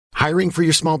Hiring for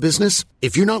your small business?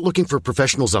 If you're not looking for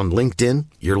professionals on LinkedIn,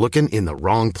 you're looking in the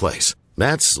wrong place.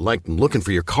 That's like looking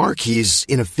for your car keys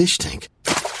in a fish tank.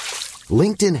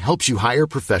 LinkedIn helps you hire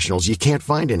professionals you can't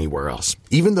find anywhere else,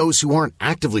 even those who aren't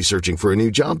actively searching for a new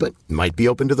job but might be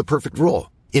open to the perfect role.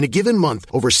 In a given month,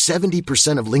 over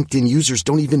 70% of LinkedIn users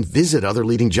don't even visit other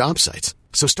leading job sites.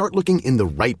 So start looking in the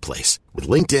right place. With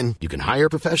LinkedIn, you can hire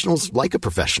professionals like a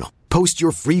professional. Post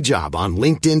your free job on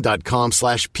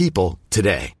linkedin.com/people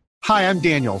today. Hi, I'm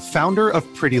Daniel, founder of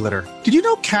Pretty Litter. Did you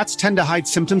know cats tend to hide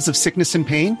symptoms of sickness and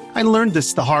pain? I learned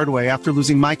this the hard way after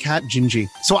losing my cat, Gingy.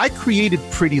 So I created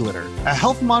Pretty Litter, a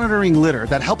health monitoring litter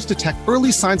that helps detect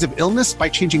early signs of illness by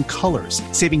changing colors,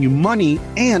 saving you money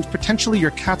and potentially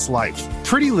your cat's life.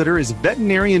 Pretty Litter is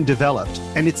veterinarian developed,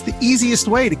 and it's the easiest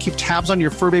way to keep tabs on your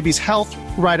fur baby's health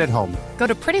right at home. Go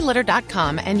to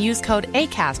prettylitter.com and use code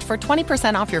ACAST for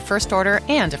 20% off your first order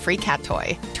and a free cat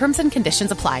toy. Terms and conditions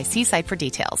apply. See site for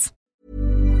details.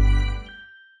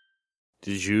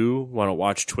 Did you want to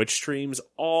watch Twitch streams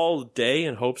all day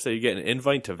in hopes that you get an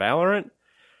invite to Valorant?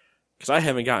 Because I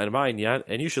haven't gotten mine yet,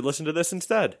 and you should listen to this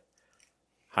instead.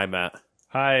 Hi, Matt.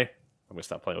 Hi. I'm going to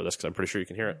stop playing with this because I'm pretty sure you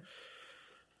can hear it.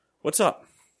 What's up?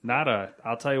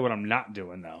 I'll tell you what I'm not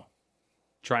doing, though.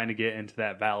 Trying to get into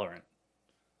that Valorant.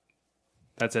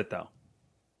 That's it, though.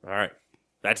 All right.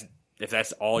 If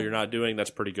that's all you're not doing, that's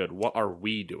pretty good. What are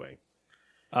we doing?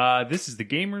 This is the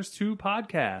Gamers 2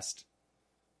 podcast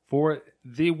for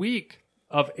the week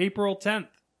of April 10th,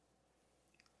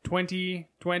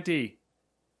 2020.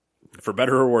 For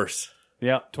better or worse.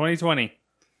 Yeah, 2020.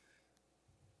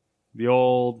 The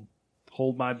old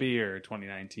hold my beer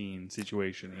 2019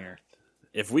 situation here.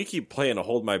 If we keep playing a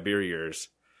hold my beer years,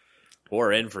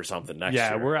 we're in for something next year.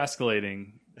 Yeah, we're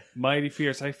escalating. Mighty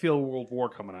fierce. I feel World War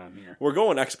coming on here. We're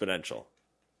going exponential.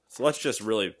 So let's just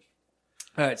really...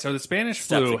 All right, so the Spanish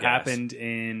flu happened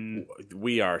in...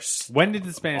 When did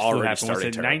the Spanish flu happen? Was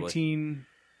it terribly.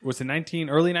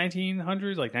 Early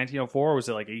 1900s, like 1904, or was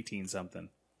it like 18 something?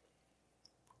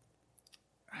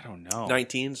 I don't know.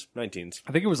 19s. I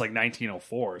think it was like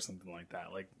 1904 or something like that,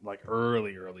 like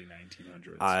early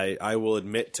 1900s. I will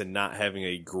admit to not having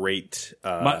a great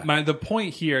the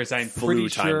point here is I'm pretty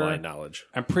sure timeline knowledge.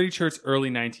 I'm pretty sure it's early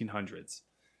 1900s.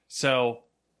 So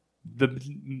the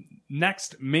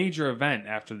next major event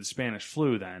after the Spanish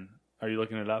flu, then, are you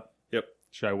looking it up? Yep.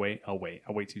 Should I wait? I'll wait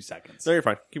 2 seconds. No, you're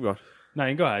fine. Keep going. No,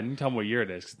 you can go ahead. You can tell me what year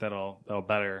it is, because that'll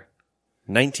better.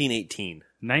 1918.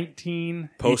 1918.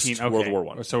 Post World War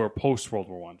One. So we're post World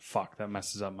War One. Fuck, that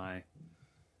messes up my...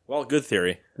 Well, good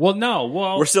theory. Well, no.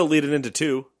 Well, we're still leading into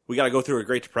 2. We got to go through a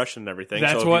Great Depression and everything.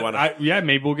 That's what.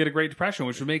 Maybe we'll get a Great Depression,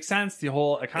 which would make sense. The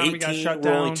whole economy got shut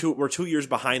down. We're 2 years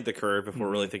behind the curve if we're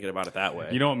really thinking about it that way.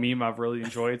 You know what meme I've really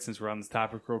enjoyed, since we're on this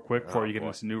topic real quick before you get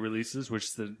into new releases, which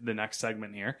is the next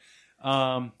segment here.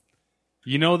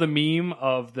 You know the meme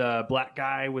of the black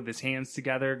guy with his hands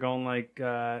together, going like,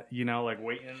 like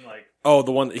waiting, like. Oh,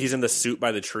 the one he's in the suit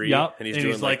by the tree. Yep, and he's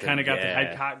doing like kind of got the yeah.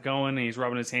 head cock going, and he's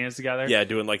rubbing his hands together. Yeah,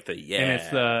 doing like the yeah. And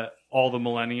it's all the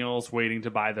millennials waiting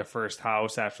to buy their first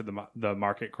house after the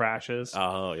market crashes.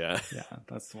 Oh yeah, yeah,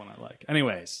 that's the one I like.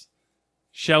 Anyways,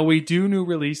 shall we do new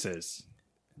releases?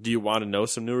 Do you want to know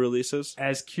some new releases?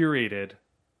 As curated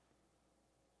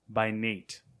by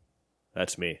Nate.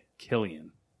 That's me.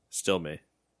 Killian. Still me.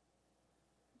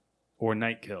 Or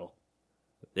Nightkill.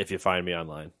 If you find me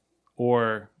online.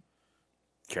 Or...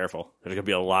 Careful. There's going to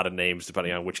be a lot of names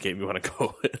depending on which game you want to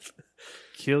go with.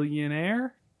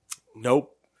 Killionaire?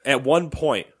 Nope. At one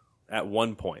point. At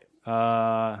one point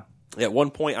on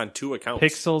 2 accounts.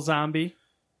 Pixel Zombie?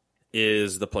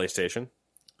 Is the PlayStation.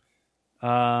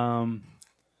 I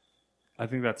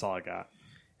think that's all I got.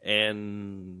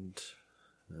 And...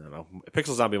 I don't know.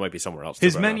 Pixel Zombie might be somewhere else.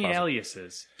 His many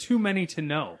aliases. Too many to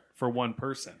know for one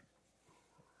person.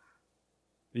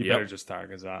 You better just start,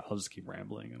 because I'll just keep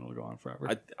rambling and it'll go on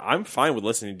forever. I'm fine with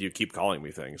listening to you keep calling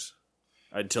me things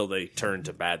until they turn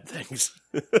to bad things.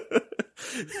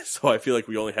 So I feel like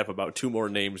we only have about 2 more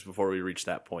names before we reach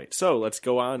that point. So let's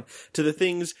go on to the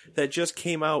things that just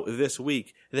came out this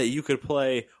week that you could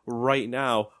play right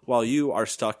now while you are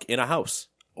stuck in a house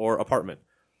or apartment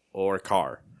or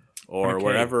car or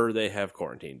wherever they have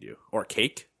quarantined you. Or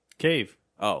Cave.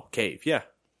 Oh, Cave, yeah.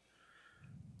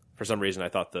 For some reason, I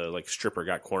thought the stripper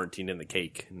got quarantined in the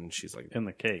cake, and she's like, in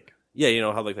the cake. Yeah, you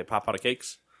know how they pop out of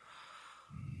cakes.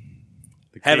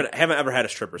 Haven't ever had a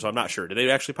stripper, so I'm not sure. Do they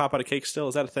actually pop out of cakes still?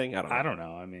 Is that a thing? I don't know. I don't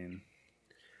know. I mean,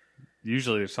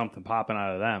 usually there's something popping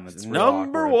out of them. It's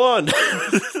number one.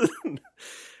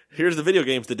 Here's the video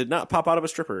games that did not pop out of a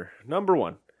stripper. Number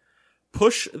 1,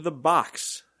 Push the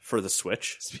Box for the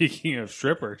Switch. Speaking of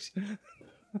strippers.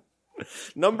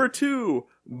 Number 2,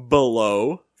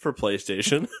 Below for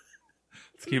PlayStation.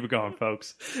 Let's keep it going,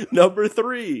 folks. Number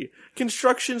 3,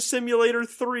 Construction Simulator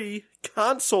 3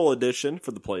 Console Edition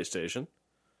for the PlayStation.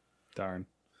 Darn.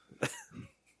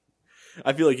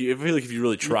 I feel like if you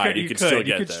really tried, you could still get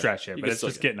there. You could stretch it, but it's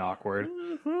just getting awkward.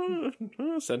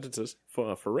 Sentences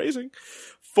for raising.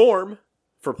 Form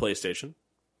for PlayStation.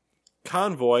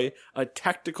 Convoy, a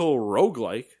tactical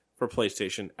roguelike for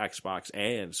PlayStation, Xbox,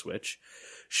 and Switch.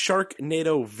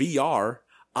 Sharknado VR,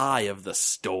 Eye of the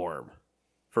Storm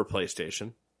for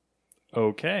PlayStation.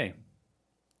 Okay.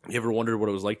 You ever wondered what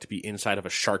it was like to be inside of a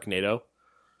Sharknado?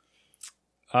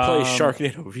 Play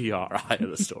Sharknado VR, Eye of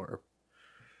the Storm.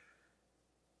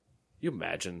 You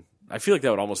imagine? I feel like that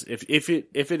would almost, if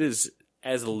it is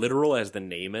as literal as the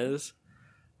name is,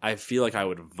 I feel like I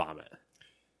would vomit.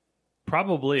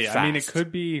 Probably. Fast. I mean, it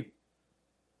could be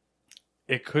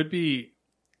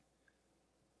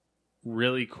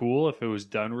really cool if it was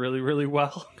done really, really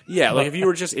well. Yeah, like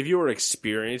if you were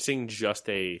experiencing just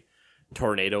a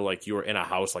tornado, like you were in a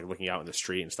house, like looking out in the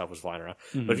street and stuff was flying around.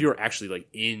 Mm-hmm. But if you were actually like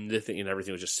in the thing and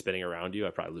everything was just spinning around you,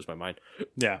 I'd probably lose my mind.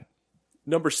 Yeah.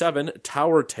 Number 7,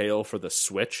 Tower Tale for the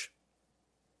Switch.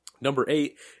 Number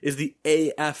 8 is the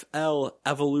AFL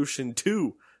Evolution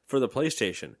 2 for the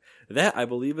PlayStation. That, I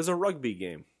believe, is a rugby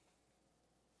game.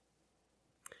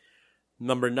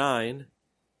 Number 9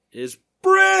 is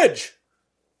Bridge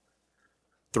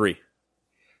 3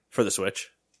 for the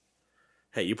Switch.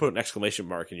 Hey, you put an exclamation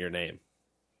mark in your name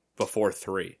before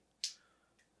 3.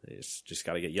 It's just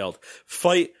got to get yelled.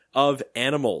 Fight of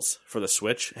Animals for the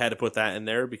Switch. Had to put that in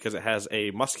there because it has a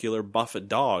muscular buff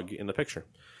dog in the picture.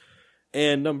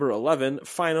 And number 11,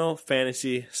 Final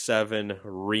Fantasy VII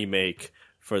Remake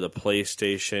for the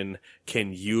PlayStation.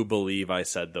 Can you believe I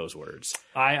said those words?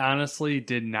 I honestly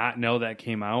did not know that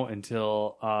came out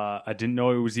until I didn't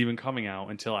know it was even coming out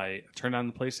until I turned on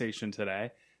the PlayStation today.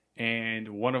 And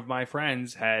one of my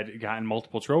friends had gotten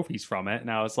multiple trophies from it. And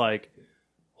I was like,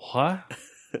 what?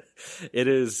 It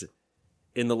is,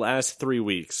 in the last 3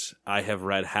 weeks, I have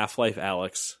read Half-Life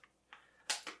Alyx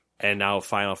and now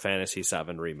Final Fantasy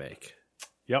VII Remake.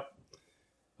 Yep.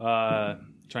 Trying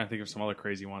to think of some other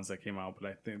crazy ones that came out, but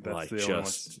I think that's the only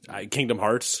ones. Kingdom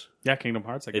Hearts. Yeah, Kingdom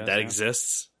Hearts, I guess. That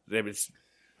exists. It's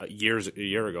a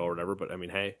year ago or whatever, but I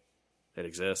mean, hey, it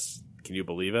exists. Can you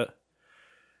believe it?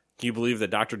 Can you believe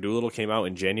that Dr. Dolittle came out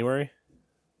in January?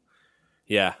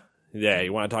 Yeah. Yeah,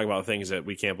 you want to talk about things that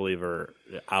we can't believe are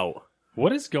out.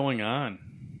 What is going on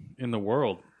in the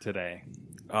world today?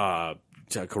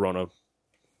 Corona.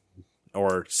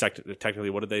 Or technically,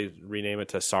 what did they rename it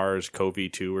to?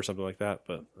 SARS-CoV-2 or something like that?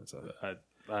 But that's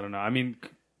I don't know. I mean,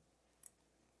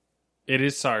 it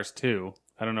is SARS-2.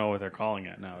 I don't know what they're calling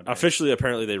it now. Officially,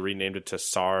 apparently, they renamed it to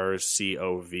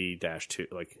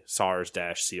SARS-CoV-2, like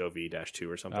SARS-CoV-2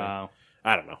 or something. I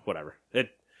don't know. Whatever.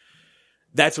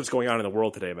 That's what's going on in the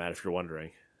world today, Matt, if you're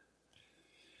wondering.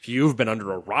 If you've been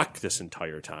under a rock this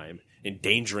entire time,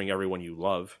 endangering everyone you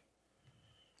love.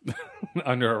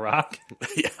 Under a rock?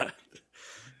 Yeah.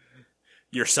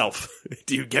 Yourself.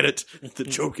 Do you get it? The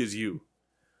joke is you.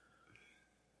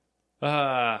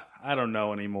 I don't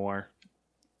know anymore.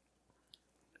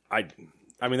 I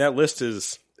mean, that list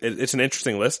is... It's an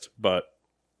interesting list, but...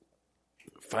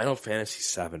 Final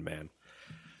Fantasy VII, man.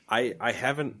 I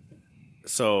haven't...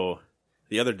 So...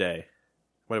 The other day,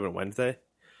 might have been Wednesday, I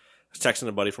was texting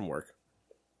a buddy from work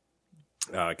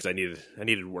because I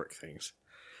needed work things,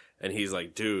 and he's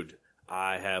like, "Dude,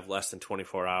 I have less than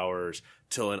 24 hours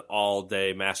till an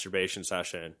all-day masturbation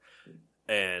session,"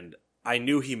 and I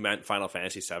knew he meant Final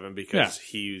Fantasy VII because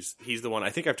he's the one. I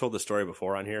think I've told the story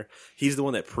before on here. He's the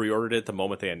one that pre-ordered it the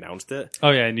moment they announced it. Oh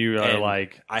yeah, and you are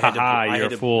like, "Haha, you're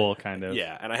a fool," kind of.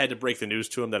 Yeah, and I had to break the news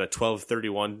to him that a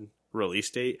 12/31 release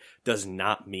date does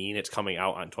not mean it's coming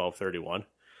out on 12/31.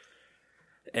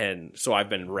 And so I've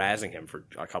been razzing him for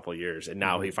a couple of years, and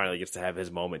now he finally gets to have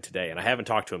his moment today. And I haven't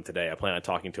talked to him today. I plan on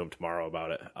talking to him tomorrow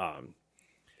about it.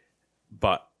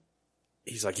 But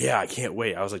he's like, "Yeah, I can't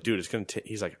wait." I was like, "Dude, it's gonna."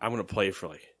 He's like, "I'm gonna play for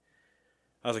like."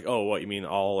 I was like, "Oh, what, you mean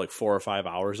all like 4 or 5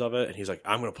 hours of it?" And he's like,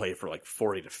 "I'm gonna play for like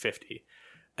 40 to 50."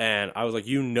 And I was like,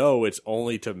 it's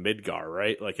only to Midgar,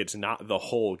 right? Like, it's not the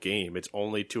whole game. It's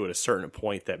only to at a certain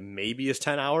point that maybe is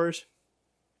 10 hours.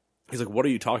 He's like, "What are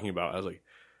you talking about?" I was like,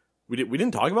 we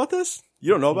didn't talk about this?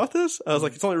 You don't know about this? I was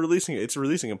like, it's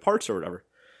releasing in parts or whatever.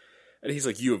 And he's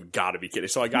like, "You have got to be kidding."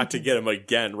 So I got to get him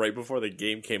again right before the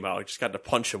game came out. I just got to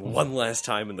punch him one last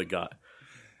time in the gut.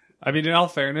 I mean, in all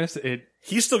fairness,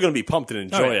 he's still going to be pumped and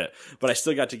enjoy it, but I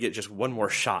still got to get just one more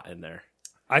shot in there.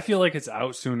 I feel like it's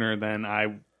out sooner than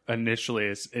I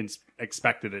initially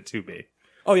expected it to be.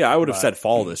 Oh yeah, I would have said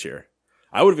fall this year.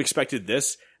 I would have expected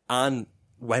this on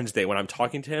Wednesday when I'm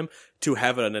talking to him to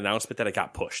have an announcement that it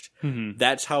got pushed. Mm-hmm.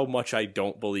 That's how much I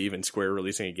don't believe in Square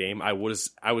releasing a game. I was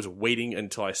waiting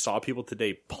until I saw people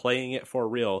today playing it for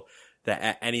real that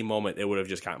at any moment it would have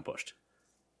just gotten pushed.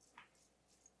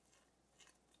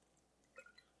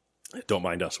 Don't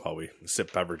mind us while we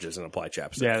sip beverages and apply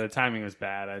chapstick. Yeah, the timing was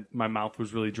bad. My mouth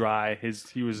was really dry.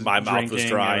 My mouth was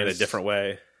dry in a different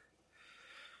way.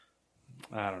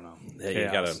 I don't know. Yeah,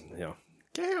 you gotta,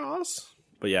 chaos.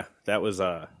 But yeah, that was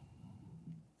it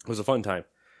was a fun time.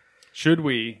 Should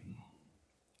we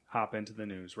hop into the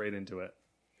news, right into it?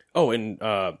 Oh, and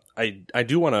I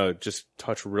do want to just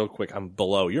touch real quick on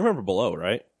Below. You remember Below,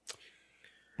 right?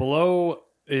 Below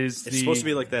is it's supposed to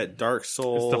be like that Dark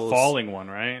Souls. It's the falling one,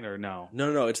 right? Or no?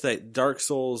 No. It's that Dark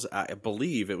Souls. I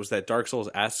believe it was that Dark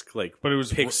Souls-esque, like, but it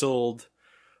was pixeled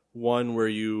one where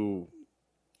you.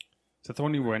 Is that the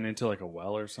one you went into like a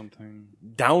well or something?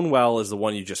 Downwell is the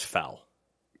one you just fell.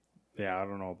 Yeah, I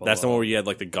don't know. That's the one where you had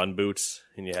like the gun boots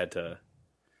and you had to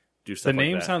do stuff. The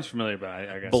name like that. sounds familiar, but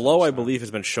I guess Below, I believe,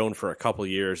 has been shown for a couple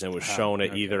years and was shown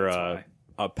at either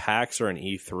a PAX or an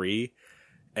E3.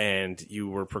 And you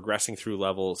were progressing through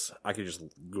levels. I could just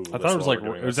Google. I thought it was like,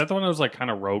 was that the one that was like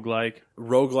kind of roguelike?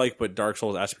 Roguelike, but Dark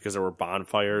Souls-esque because there were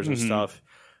bonfires and stuff.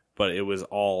 But it was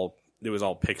all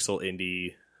pixel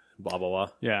indie, blah blah blah.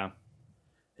 Yeah.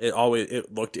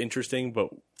 It looked interesting, but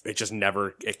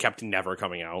it kept never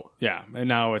coming out. Yeah, and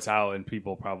now it's out, and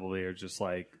people probably are just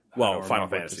like, well, Final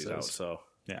Fantasy's out, so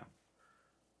yeah.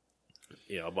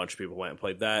 A bunch of people went and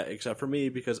played that, except for me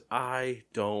because I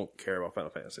don't care about Final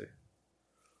Fantasy.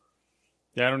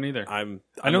 Yeah, I don't either.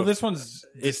 I know this one's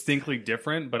distinctly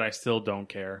different, but I still don't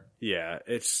care. Yeah,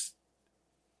 it's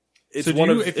one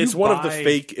of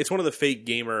the fake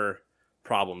gamer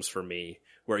problems for me,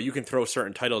 where you can throw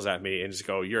certain titles at me and just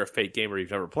go, "You're a fake gamer.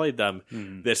 You've never played them."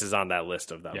 This is on that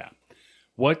list of them. Yeah.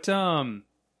 What's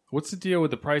the deal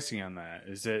with the pricing on that?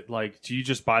 Is it like, do you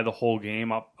just buy the whole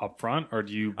game up front, or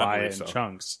do you buy it in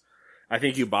chunks? I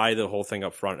think you buy the whole thing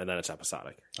up front and then it's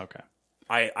episodic. Okay.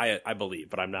 I believe,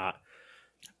 but I'm not.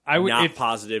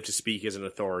 Positive to speak as an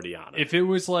authority on it. If it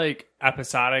was like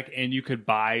episodic and you could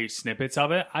buy snippets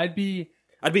of it, I'd be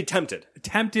tempted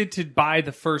to buy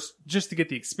the first just to get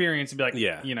the experience and be like,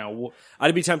 yeah,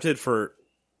 I'd be tempted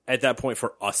at that point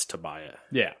for us to buy it.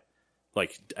 Yeah.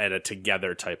 Like at a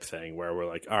together type thing where we're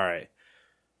like, all right,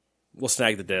 we'll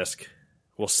snag the disc,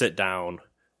 we'll sit down,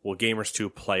 we'll Gamers 2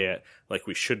 play it like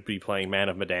we should be playing Man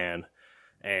of Medan,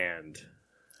 and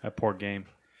that poor game.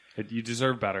 You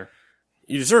deserve better.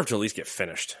 You deserve to at least get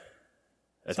finished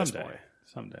at this point.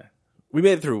 Someday. We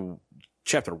made it through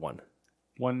chapter 1.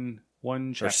 One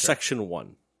chapter. Or section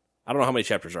 1. I don't know how many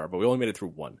chapters are, but we only made it through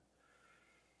 1.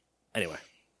 Anyway.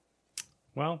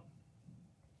 Well,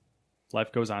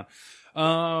 life goes on.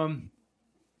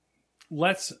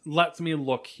 Let me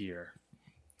look here.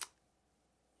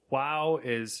 WoW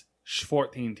is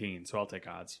 14 teen, so I'll take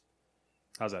odds.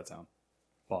 How's that sound?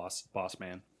 Boss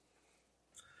man.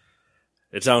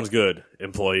 It sounds good,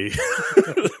 employee.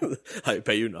 I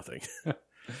pay you nothing.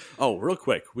 Oh, real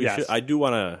quick. I do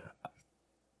want to...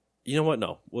 You know what?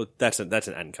 No. Well, that's an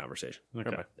end conversation.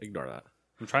 Okay. Ignore that.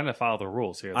 I'm trying to follow the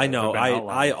rules here. I know.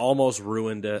 I almost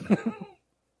ruined it.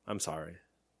 I'm sorry.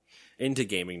 Into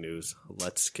gaming news.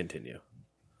 Let's continue.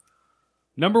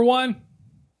 Number 1.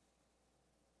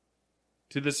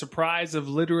 To the surprise of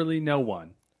literally no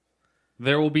one,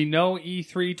 there will be no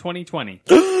E3 2020.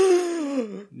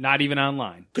 Not even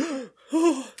online.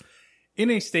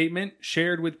 In a statement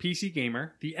shared with PC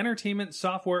Gamer, the Entertainment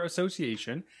Software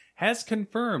Association has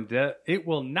confirmed that it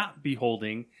will not be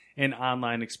holding an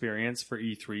online experience for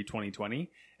E3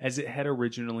 2020 as it had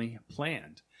originally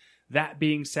planned. That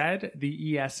being said,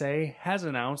 the ESA has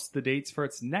announced the dates for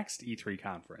its next E3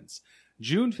 conference,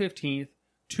 June 15th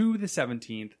to the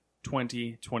 17th,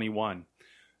 2021.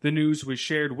 The news was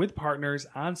shared with partners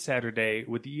on Saturday,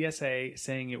 with the ESA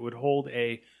saying it would hold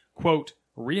a, quote,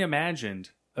 reimagined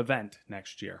event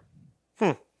next year.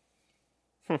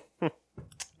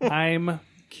 I'm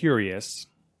curious.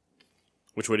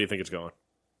 Which way do you think it's going?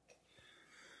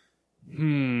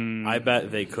 I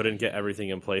bet they couldn't get everything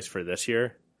in place for this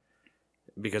year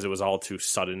because it was all too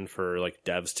sudden for like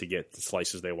devs to get the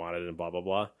slices they wanted and blah, blah,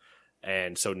 blah.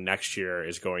 And so next year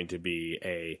is going to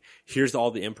be here's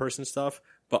all the in-person stuff,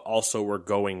 but also we're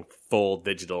going full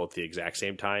digital at the exact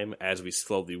same time as we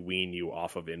slowly wean you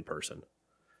off of in-person.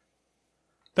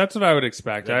 That's what I would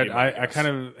expect. I kind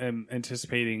of am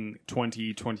anticipating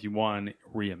 2021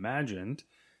 reimagined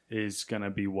is going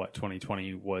to be what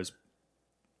 2020 was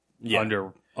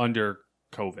under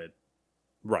COVID.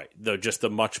 Right. Just the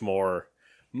much more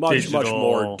much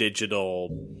more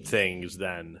digital things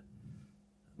than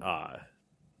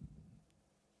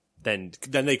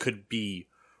they could be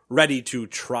ready to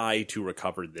try to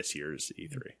recover this year's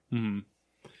E3. Mm-hmm.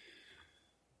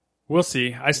 We'll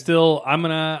see. As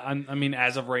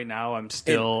of right now, I'm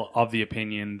still of the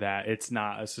opinion that it's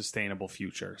not a sustainable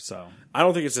future. So I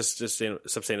don't think it's a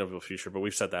sustainable future, but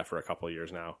we've said that for a couple of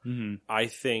years now. Mm-hmm. I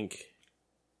think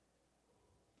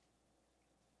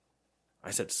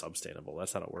I said substainable.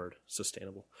 That's not a word.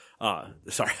 Sustainable.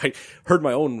 Sorry, I heard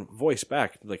my own voice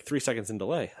back like 3 seconds in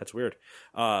delay. That's weird.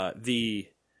 The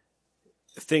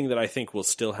thing that I think will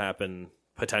still happen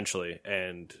potentially,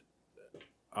 and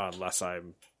unless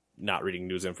I'm not reading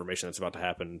news information that's about to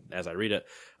happen as I read it,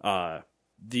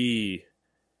 the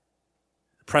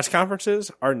press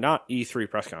conferences are not E3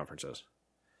 press conferences.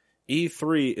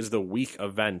 E3 is the week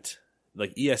event.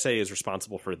 Like, ESA is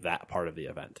responsible for that part of the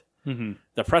event. Mm-hmm.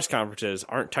 The press conferences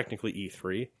aren't technically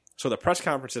E3, so the press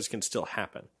conferences can still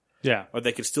happen. Yeah. Or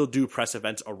they could still do press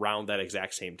events around that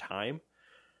exact same time.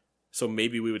 So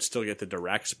maybe we would still get the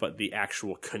directs, but the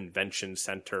actual convention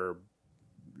center,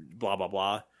 blah, blah,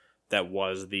 blah, that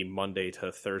was the Monday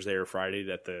to Thursday or Friday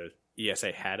that the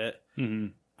ESA had it, mm-hmm.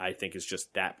 I think it's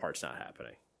just that part's not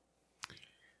happening.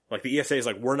 Like, the ESA is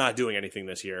like, we're not doing anything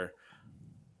this year,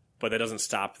 but that doesn't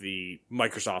stop the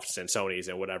Microsofts and Sonys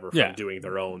and whatever from doing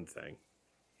their own thing.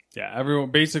 Yeah,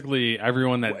 everyone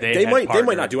that they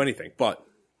might not do anything, but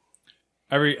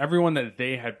everyone that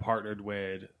they had partnered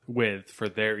with for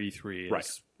their E3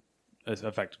 is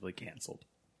effectively canceled.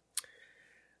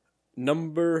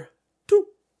 Number 2.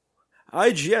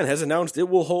 IGN has announced it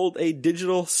will hold a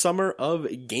digital Summer of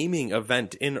Gaming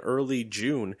event in early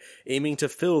June, aiming to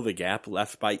fill the gap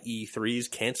left by E3's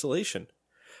cancellation.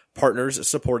 Partners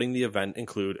supporting the event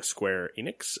include Square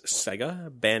Enix, Sega,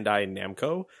 Bandai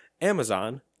Namco,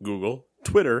 Amazon, Google,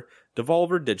 Twitter,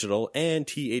 Devolver Digital, and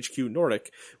THQ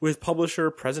Nordic, with publisher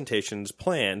presentations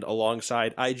planned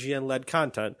alongside IGN-led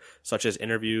content such as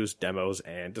interviews, demos,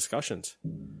 and discussions.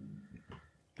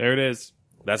 There it is.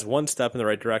 That's one step in the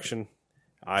right direction.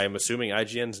 I'm assuming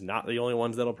IGN's not the only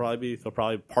ones that'll probably be. They'll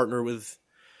probably partner with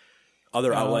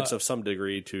other outlets of some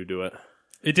degree to do it.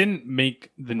 It didn't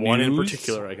make the news. One in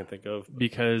particular I can think of.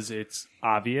 Because it's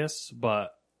obvious,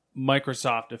 but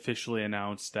Microsoft officially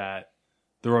announced that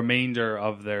the remainder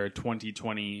of their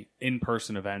 2020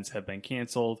 in-person events have been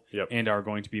canceled and are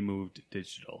going to be moved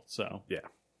digital. So, yeah.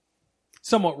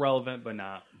 Somewhat relevant, but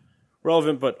not.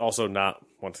 Relevant, but also not,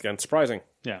 once again, surprising.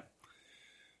 Yeah.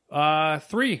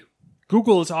 3.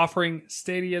 Google is offering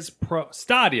Stadia. As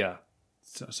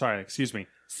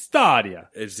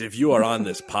if you are on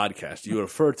this podcast, you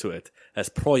refer to it as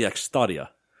Project Stadia.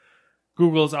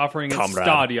 Google is offering its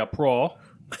Stadia Pro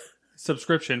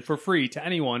subscription for free to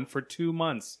anyone for 2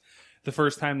 months. The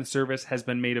first time the service has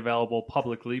been made available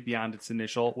publicly beyond its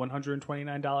initial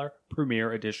 $129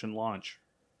 Premier Edition launch.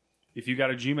 If you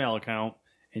got a Gmail account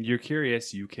and you're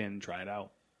curious, you can try it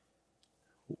out.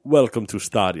 Welcome to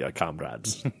Stadia,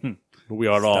 comrades. We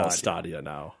are all Stadia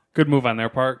now. Good move on their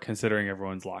part, considering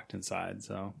everyone's locked inside.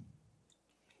 So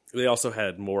they also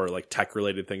had more like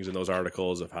tech-related things in those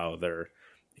articles of how they're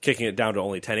kicking it down to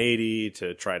only 1080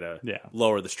 to try to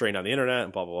lower the strain on the internet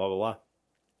and blah, blah, blah, blah,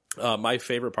 blah. My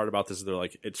favorite part about this is they're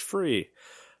like, it's free.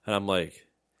 And I'm like,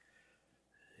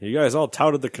 you guys all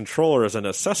touted the controller as a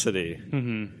necessity.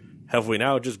 Mm-hmm. Have we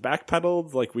now just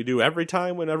backpedaled like we do every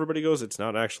time when everybody goes, it's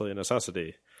not actually a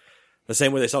necessity? The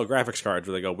same way they sell graphics cards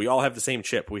where they go, we all have the same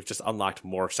chip. We've just unlocked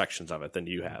more sections of it than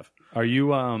you have. Are you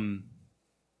going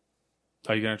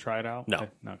to try it out? No.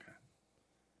 Okay.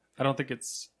 I don't think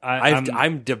it's...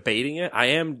 I'm debating it. I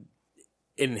am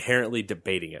inherently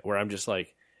debating it where I'm just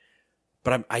like,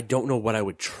 but I don't know what I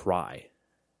would try.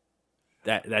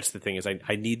 That's the thing is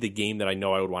I need the game that I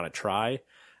know I would want to try,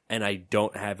 and I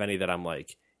don't have any that I'm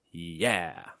like,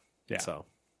 yeah. So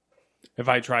if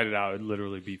I tried it out, it'd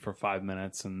literally be for 5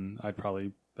 minutes, and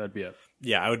that'd be it.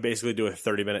 Yeah, I would basically do a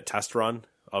 30-minute test run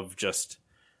of just,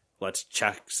 let's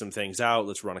check some things out,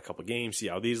 let's run a couple games, see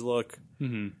how these look.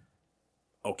 Mm-hmm.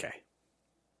 Okay.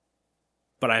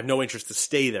 But I have no interest to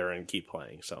stay there and keep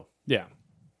playing, so. Yeah.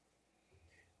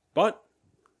 But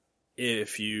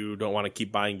if you don't want to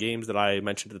keep buying games that I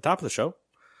mentioned at the top of the show,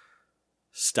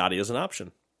 Stadia is an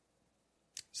option.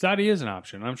 Stadia is an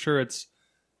option. I'm sure it's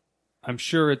I'm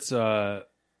going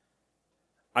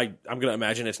to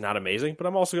imagine it's not amazing, but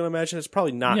I'm also going to imagine it's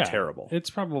probably not terrible. It's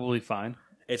probably fine.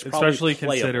 It's especially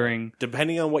playable. Considering,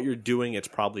 depending on what you're doing, it's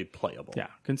probably playable. Yeah,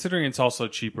 considering it's also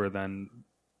cheaper than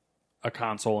a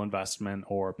console investment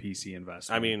or a PC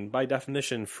investment. I mean, by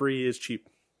definition, free is cheap.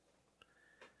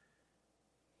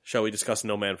 Shall we discuss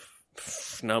No Man's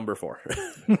Number 4.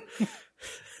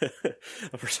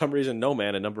 For some reason, No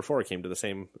Man and number 4 came to the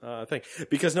same thing.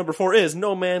 Because number 4 is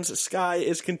No Man's Sky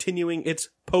is continuing its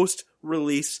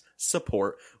post-release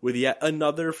support with yet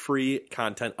another free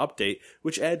content update,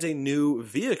 which adds a new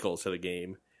vehicle to the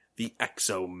game, the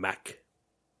Exomech.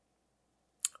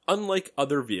 Unlike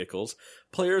other vehicles,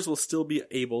 players will still be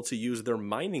able to use their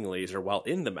mining laser while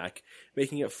in the mech,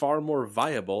 making it far more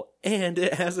viable, and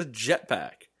it has a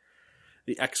jetpack.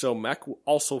 The Exomech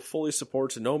also fully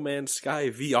supports No Man's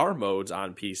Sky VR modes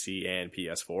on PC and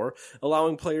PS4,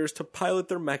 allowing players to pilot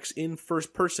their mechs in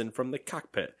first person from the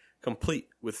cockpit, complete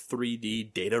with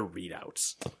 3D data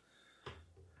readouts.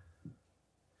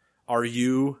 Are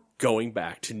you going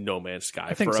back to No Man's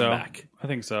Sky for a mech? I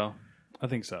think so.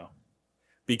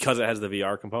 Because it has the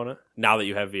VR component? Now that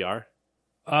you have VR?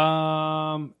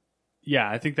 Yeah,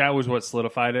 I think that was what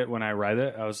solidified it when I read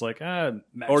it. I was like, mechs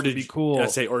would be cool.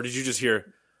 Or did you just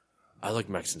hear, I like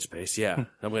mechs in space, yeah,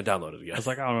 I'm going to download it again. I was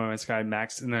like, oh, No Man's Sky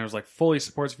Max, and then it was like, fully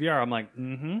supports VR. I'm like,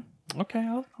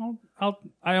 okay,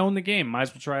 I own the game. Might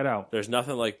as well try it out. There's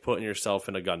nothing like putting yourself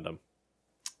in a Gundam.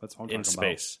 That's what I'm in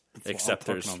space. That's except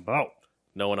what I'm there's about.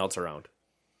 No one else around.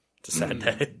 It's a sad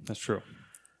day. That's true.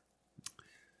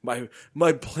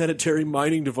 My planetary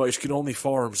mining device can only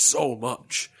farm so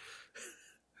much.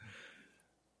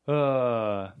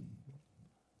 No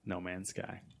Man's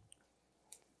Sky.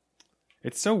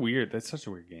 It's so weird. That's such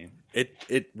a weird game.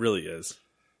 It really is.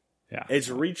 Yeah. It's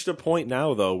reached a point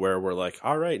now, though, where we're like,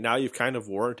 all right, now you've kind of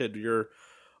warranted your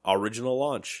original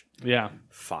launch. Yeah.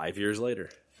 5 years later.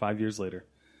 5 years later.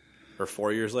 Or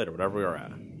 4 years later, whatever we are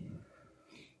at.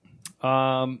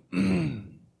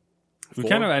 We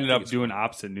kind of ended up doing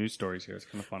opposite news stories here. It's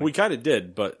kind of funny. We kind of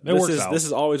did, but this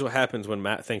is always what happens when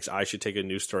Matt thinks I should take a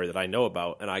news story that I know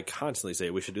about, and I constantly say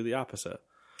we should do the opposite.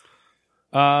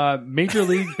 Major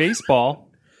League Baseball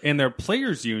and their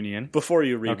players union. Before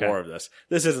you read more of this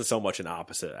isn't so much an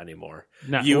opposite anymore.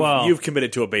 No, you've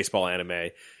committed to a baseball anime.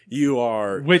 You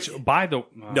are nope.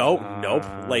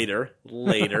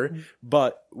 Later.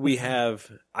 But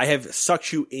I have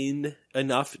sucked you in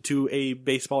enough to a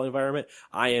baseball environment.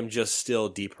 I am just still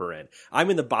deeper in. I'm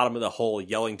in the bottom of the hole,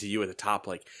 yelling to you at the top,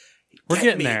 like, we're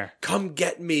getting there. Come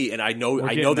get me. And I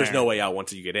know there's no way out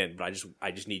once you get in, but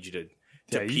I just need you to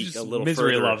peek a little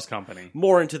misery further. Loves company.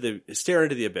 More stare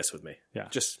into the abyss with me. Yeah.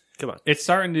 Just come on. It's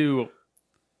starting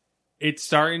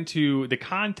to the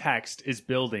context is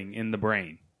building in the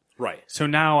brain. Right. So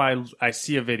now I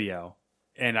see a video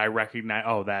and I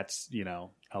recognize, that's,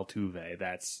 Altuve,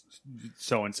 that's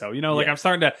so and so. I'm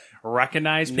starting to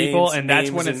recognize people, and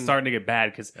that's when it's starting to get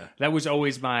bad, because that was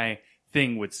always my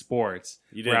thing with sports,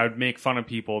 where I would make fun of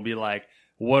people and be like,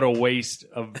 what a waste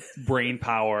of brain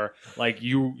power. Like,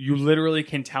 you literally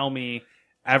can tell me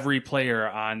every player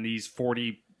on these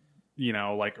 40,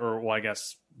 I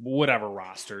guess whatever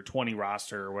roster, 20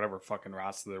 roster or whatever fucking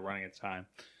roster they're running at the time,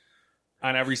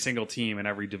 on every single team in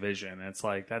every division. And it's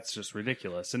like, that's just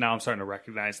ridiculous. And now I'm starting to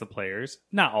recognize the players.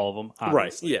 Not all of them,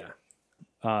 obviously. Right,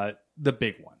 yeah. The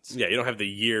big ones. Yeah, you don't have the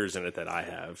years in it that I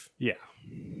have. Yeah.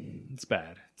 It's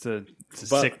bad. It's a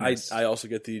sickness. I also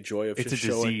get the joy of it's just a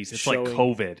disease. It's like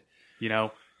COVID.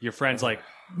 Your friend's like,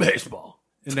 baseball.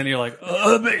 And then you're like,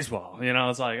 baseball.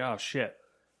 It's like, oh, shit.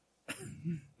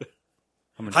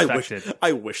 I'm infected.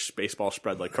 I wish baseball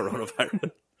spread like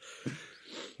coronavirus.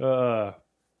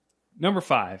 Number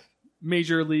 5.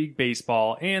 Major League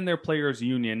Baseball and their players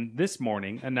union this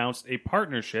morning announced a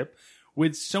partnership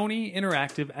with Sony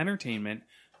Interactive Entertainment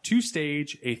to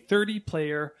stage a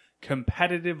 30-player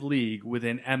competitive league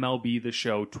within MLB The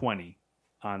Show 20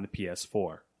 on the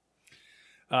PS4.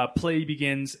 Play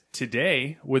begins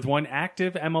today with one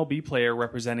active MLB player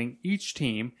representing each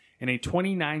team in a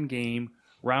 29-game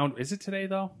round. Is it today,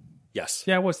 though? Yes.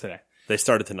 Yeah, it was today. They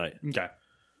started tonight. Okay.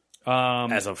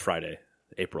 As of Friday,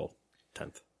 April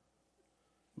 10th.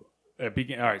 All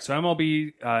right, so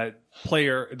MLB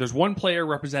player, there's one player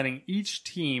representing each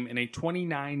team in a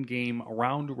 29-game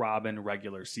round-robin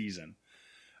regular season.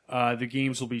 The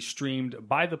games will be streamed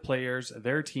by the players,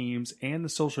 their teams, and the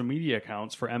social media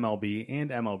accounts for MLB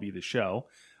and MLB The Show.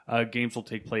 Games will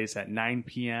take place at 9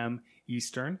 p.m.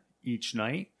 Eastern each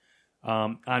night.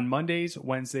 On Mondays,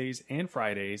 Wednesdays, and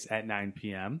Fridays at 9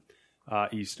 p.m.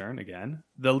 Eastern again.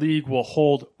 The league will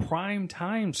hold prime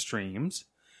time streams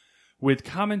with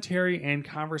commentary and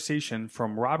conversation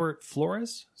from Robert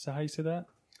Flores. Is that how you say that?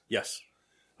 Yes.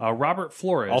 Robert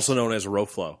Flores. Also known as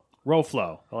Roflo.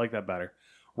 Roflo. I like that better.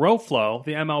 Roflo,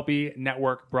 the MLB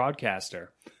network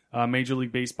broadcaster. Major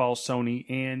League Baseball, Sony,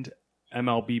 and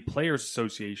MLB Players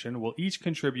Association will each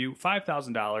contribute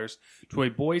 $5,000 to a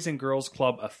Boys and Girls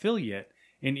Club affiliate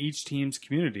in each team's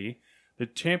community. The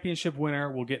championship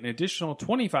winner will get an additional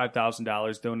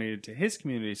 $25,000 donated to his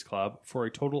community's club for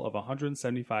a total of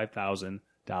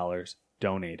 $175,000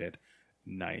 donated.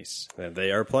 Nice. And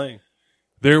they are playing.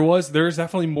 There's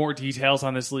definitely more details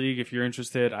on this league if you're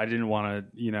interested. I didn't want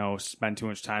to, spend too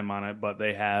much time on it, but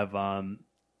they have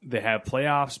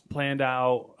playoffs planned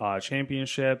out,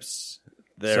 championships.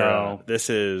 This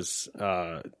is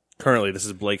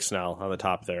currently Blake Snell on the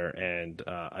top there, and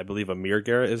I believe Amir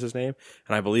Garrett is his name,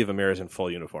 and I believe Amir is in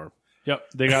full uniform.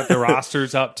 Yep, they got the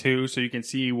rosters up too, so you can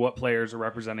see what players are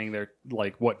representing their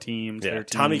what teams. Yeah, their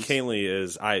teams. Tommy Kahnle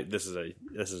is I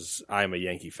am a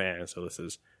Yankee fan, so this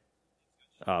is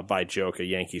by joke a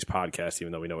Yankees podcast,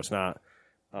 even though we know it's not.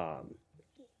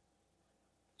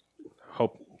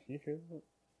 Hope can you hear that?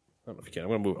 I don't know if you can. I'm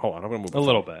gonna move. Hold on, I'm gonna move a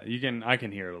little bit. I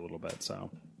can hear it a little bit. So.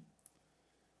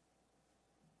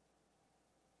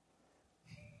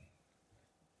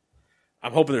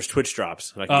 I'm hoping there's Twitch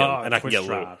drops, and I can get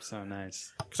loot. Oh,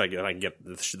 nice. Because I can get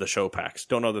the show packs.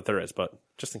 Don't know that there is, but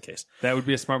just in case. That would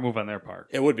be a smart move on their part.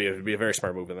 It would be. It would be a very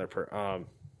smart move on their part. And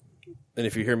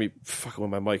if you hear me fucking with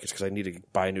my mic, it's because I need to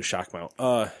buy a new shock mount.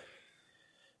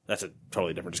 That's a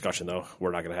totally different discussion, though.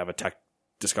 We're not going to have a tech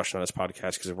discussion on this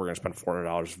podcast because we're going to spend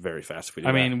 $400 very fast if we do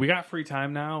that. I mean, we got free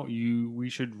time now.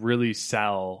 We should really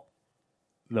sell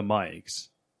the mics.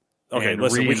 Okay, and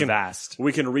listen, reinvest.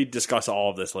 we can rediscuss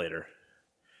all of this later.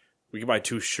 We can buy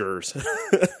 2 Sures.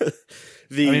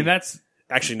 That's...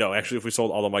 Actually, no. Actually, if we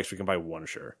sold all the mics, we can buy 1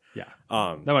 Shure. Yeah.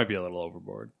 That might be a little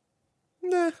overboard.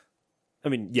 Nah. I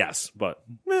mean, yes, but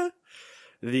nah.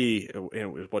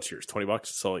 What's yours? $20?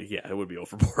 So, yeah, it would be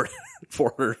overboard.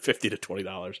 $450 to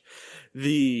 $20.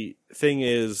 The thing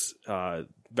is,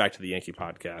 back to the Yankee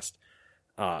podcast,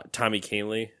 Tommy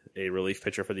Kahnle, a relief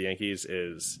pitcher for the Yankees,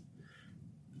 is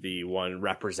the one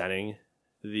representing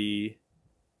the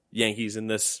Yankees in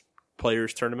this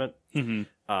players tournament. Mm-hmm.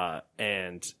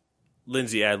 And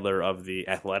Lindsay Adler of The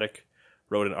Athletic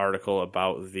wrote an article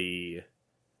about the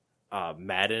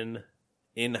Madden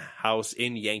in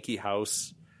Yankee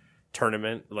House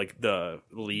tournament, like the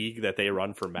league that they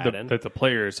run for Madden. That the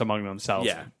players among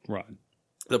themselves run.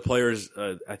 The players,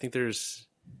 I think it was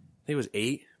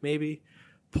 8 maybe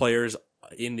players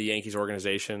in the Yankees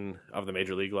organization of the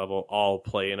major league level all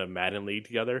play in a Madden league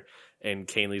together, and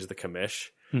Kahnle's the commish.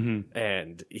 Mm-hmm.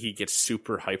 And he gets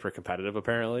super hyper competitive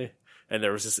apparently. And it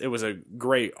was a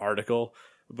great article,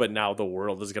 but now the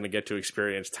world is going to get to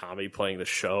experience Tommy playing the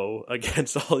show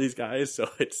against all these guys. So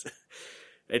it's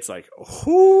like,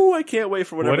 I can't wait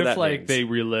for whatever that means. What if they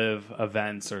relive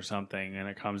events or something and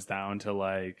it comes down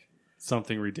to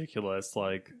something ridiculous,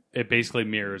 like it basically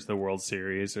mirrors the World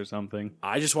Series or something?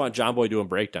 I just want John Boy doing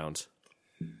breakdowns.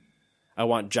 I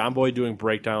want John Boy doing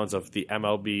breakdowns of the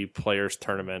MLB Players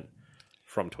Tournament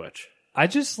from Twitch. I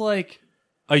just a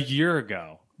year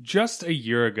ago,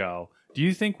 do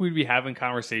you think we'd be having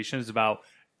conversations about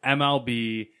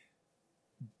MLB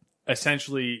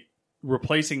essentially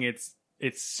replacing its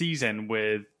season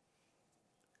with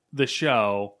the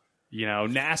show,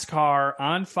 NASCAR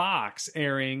on Fox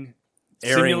airing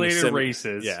simulated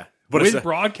races? Yeah. But with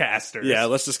broadcasters. Yeah,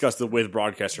 let's discuss the with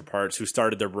broadcaster parts who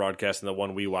started their broadcast and the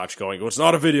one we watch going, it's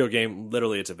not a video game.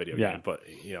 Literally, it's a video game. But,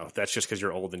 that's just because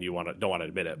you're old and you don't want to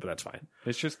admit it, but that's fine.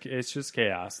 It's just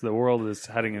chaos. The world is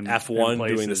heading in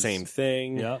F1 doing the same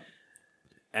thing. Yep.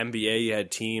 NBA, you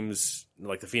had teams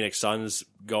like the Phoenix Suns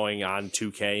going on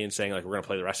 2K and saying, we're going to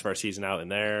play the rest of our season out in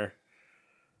there.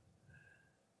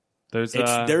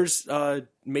 There's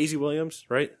Maisie Williams,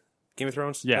 right? Game of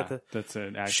Thrones? Yeah, that's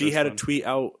an actress. She had a tweet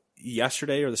out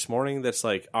yesterday or this morning that's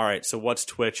like, all right, so what's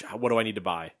Twitch? What do I need to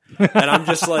buy? And I'm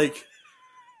just like,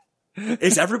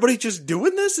 is everybody just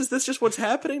doing this? Is this just what's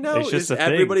happening now?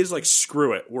 Everybody's like,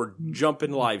 screw it. We're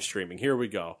jumping live streaming. Here we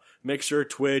go. Mixer,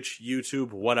 Twitch,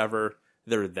 YouTube, whatever.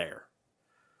 They're there.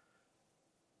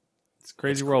 It's a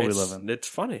crazy world we live in. It's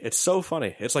funny. It's so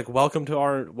funny. It's like, welcome to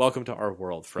our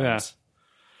world, friends.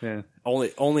 Yeah.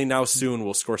 Only now soon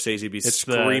will Scorsese be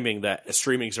screaming that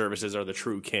streaming services are the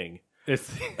true king. It's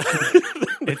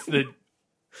the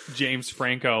James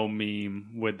Franco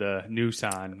meme with the noose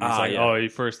on.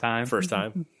 He's first time? First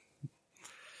time.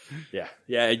 Yeah,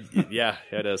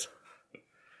 it is.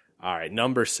 All right,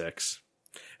 number 6.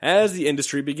 As the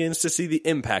industry begins to see the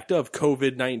impact of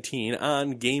COVID-19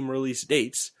 on game release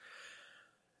dates,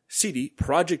 CD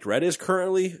Projekt Red is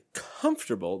currently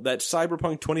comfortable that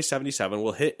Cyberpunk 2077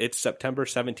 will hit its September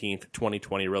 17th,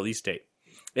 2020 release date.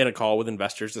 In a call with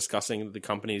investors discussing the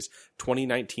company's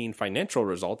 2019 financial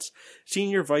results,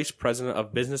 Senior Vice President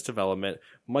of Business Development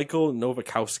Michael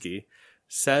Nowakowski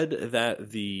said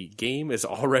that the game is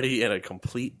already in a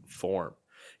complete form.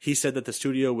 He said that the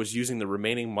studio was using the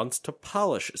remaining months to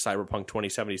polish Cyberpunk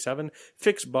 2077,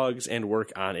 fix bugs, and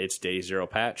work on its Day Zero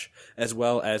patch, as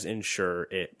well as ensure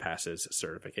it passes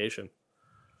certification.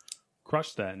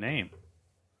 Crushed that name.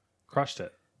 Crushed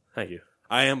it. Thank you.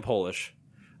 I am Polish.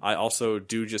 I also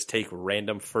do just take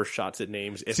random first shots at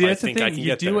names if See, I that's think the I thing. can You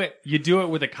get do there. it. You do it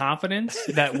with a confidence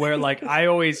that where like I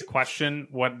always question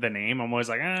what the name. I'm always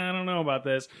like, I don't know about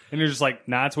this, and you're just like,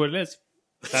 nah, that's what it is.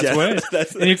 That's Yeah, what it is.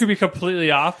 that's- And you could be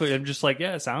completely off, but I'm just like,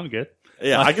 yeah, it sounds good.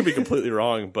 Yeah, I could be completely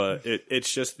wrong, but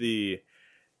it's just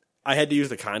I had to use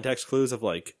the context clues of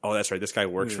like, oh, that's right, this guy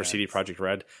works for CD Projekt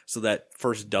Red, so that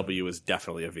first W is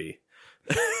definitely a V.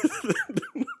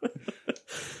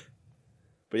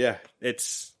 But yeah,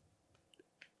 it's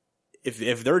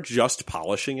if they're just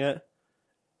polishing it,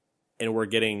 and we're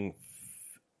getting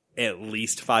at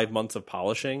least 5 months of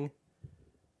polishing,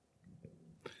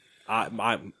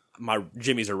 my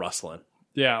jimmies are rustling.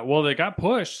 Yeah. Well, they got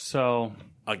pushed, so.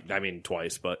 I mean,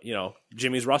 twice, but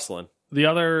Jimmy's rustling. The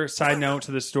other side note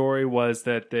to the story was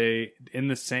that they, in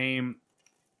the same,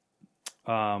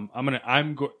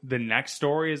 the next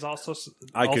story is also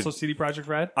CD Projekt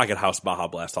Red. I could house Baja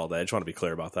Blast all day. I just want to be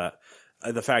clear about that.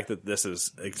 The fact that this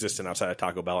is existing outside of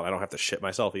Taco Bell and I don't have to shit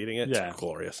myself eating it, it's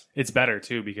glorious. It's better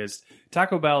too because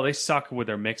Taco Bell, they suck with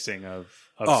their mixing of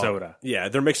soda. Yeah,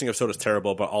 their mixing of soda is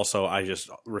terrible, but also I just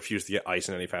refuse to get ice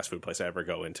in any fast food place I ever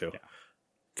go into.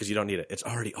 Because you don't need it. It's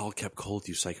already all kept cold,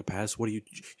 you psychopaths. What do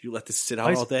you let this sit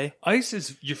out all day? Ice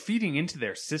is, you're feeding into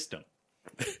their system.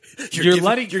 You're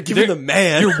giving them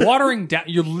mad. You're watering down.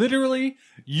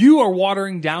 You are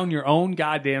watering down your own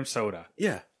goddamn soda.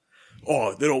 Yeah.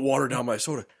 Oh, they don't water down my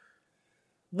soda.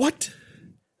 What?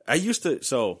 I used to.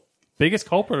 So biggest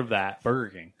culprit of that, Burger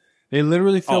King. They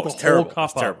literally fill the whole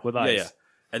cup up with ice. Yeah.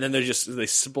 And then they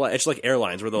splash. It's like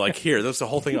airlines where they're like, "Here, there's the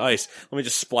whole thing of ice. Let me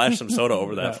just splash some soda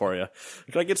over that for you.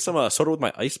 Can I get some soda with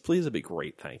my ice, please? That'd be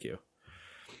great. Thank you."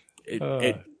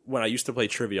 When I used to play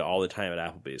trivia all the time at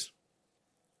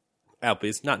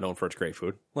Applebee's, not known for its great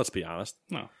food. Let's be honest.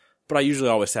 No, but I usually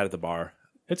always sat at the bar.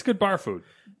 It's good bar food.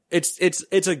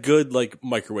 It's a good like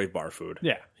microwave bar food.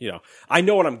 Yeah, I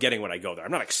know what I'm getting when I go there.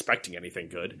 I'm not expecting anything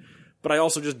good. But I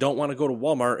also just don't want to go to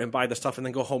Walmart and buy the stuff and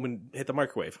then go home and hit the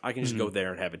microwave. I can just go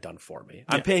there and have it done for me.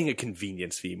 I'm paying a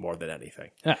convenience fee more than anything.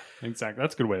 Yeah, exactly.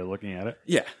 That's a good way of looking at it.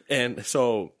 Yeah. And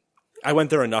so I went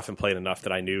there enough and played enough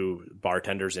that I knew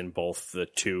bartenders in both the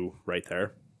two right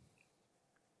there.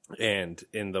 And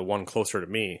in the one closer to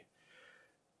me,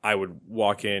 I would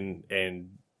walk in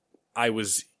and I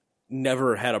was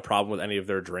never had a problem with any of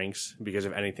their drinks because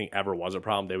if anything ever was a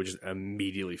problem, they would just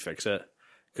immediately fix it.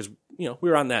 Because we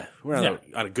were on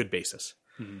a good basis.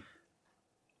 Mm-hmm.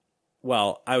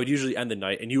 Well, I would usually end the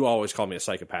night, and you always call me a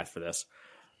psychopath for this,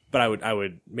 but I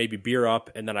would maybe beer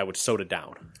up, and then I would soda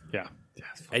down. Yeah.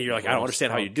 And you're like, I don't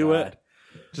understand how you do it.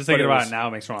 Just thinking about it now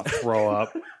makes me want to throw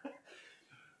up.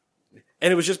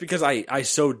 And it was just because I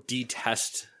so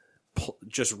detest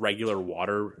just regular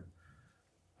water.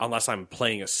 Unless I'm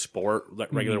playing a sport,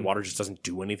 regular water just doesn't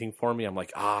do anything for me. I'm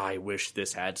like, I wish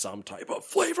this had some type of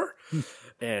flavor.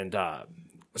 And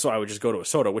so I would just go to a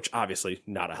soda, which obviously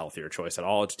not a healthier choice at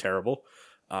all. It's terrible.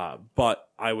 But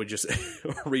I would just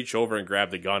reach over and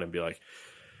grab the gun and be like,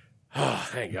 oh,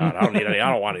 thank God. I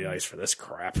don't want any ice for this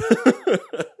crap.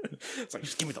 It's like,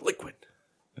 just give me the liquid.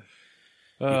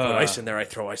 You put ice in there, I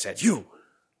throw ice at you.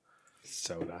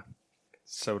 Soda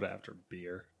after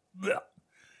beer. Blech.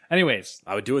 Anyways,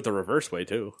 I would do it the reverse way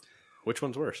too. Which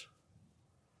one's worse?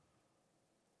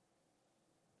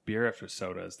 Beer after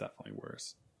soda is definitely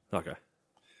worse. Okay.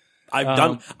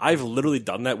 I've literally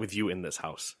done that with you in this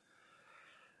house.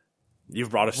 You've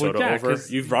brought a soda over.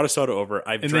 You've brought a soda over.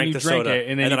 I've drank the soda,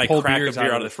 and then I crack a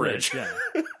beer out of the fridge. Yeah.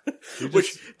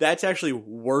 Which that's actually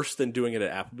worse than doing it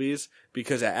at Applebee's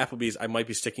because at Applebee's I might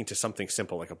be sticking to something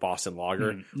simple like a Boston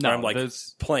Lager. Where I'm like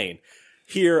plain.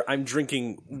 Here I'm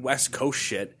drinking West Coast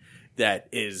shit that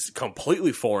is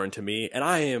completely foreign to me, and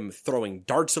I am throwing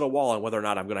darts at a wall on whether or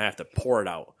not I'm going to have to pour it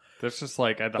out. That's just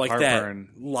like at the like heartburn.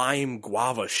 That lime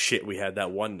guava shit we had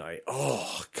that one night.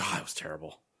 Oh God, it was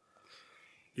terrible.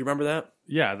 You remember that?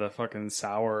 Yeah, the fucking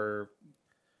sour,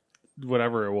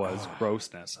 whatever it was,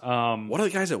 grossness. One of the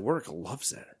guys at work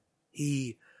loves it.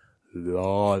 He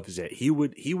loves it. He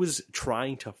was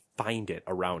trying to find it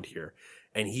around here,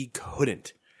 and he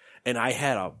couldn't. And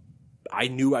I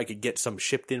knew I could get some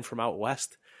shipped in from out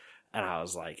west, and I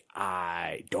was like,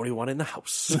 I don't even want it in the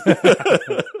house.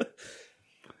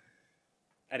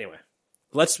 Anyway,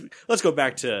 let's go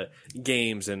back to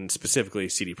games and specifically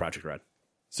CD Projekt Red.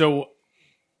 So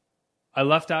I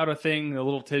left out a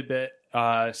little tidbit.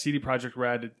 CD Projekt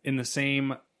Red, in the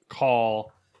same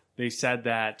call, they said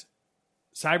that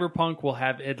Cyberpunk will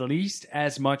have at least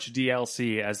as much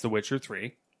DLC as The Witcher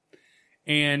 3.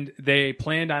 And they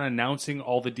planned on announcing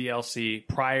all the DLC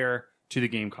prior to the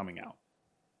game coming out.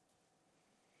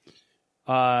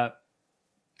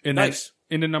 And nice.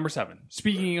 Then into number 7.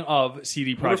 Speaking of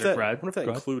CD Projekt Red. I wonder if that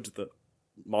includes the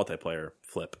multiplayer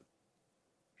flip.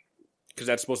 Because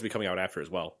that's supposed to be coming out after as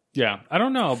well. Yeah, I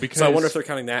don't know. Because so I wonder if they're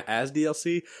counting that as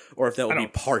DLC or if that will be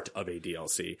part of a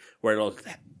DLC where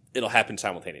it'll happen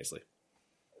simultaneously.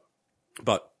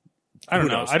 But I don't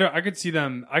know. I could see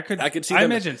them. I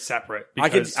imagine separate.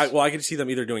 Because I could see them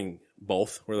either doing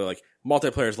both, where they're like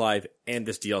multiplayer is live and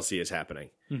this DLC is happening,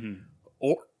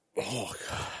 or oh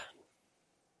god,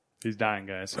 he's dying,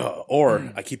 guys.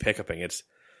 Or I keep hiccuping. It's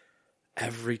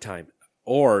every time.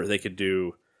 Or they could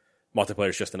do multiplayer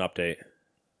is just an update.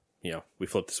 You know, we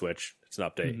flip the switch. It's an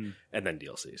update, and then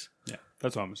DLCs. Yeah,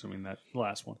 that's what I'm assuming. That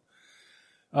last one.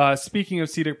 Speaking of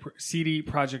CD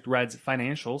Projekt Red's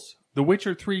financials, The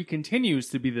Witcher 3 continues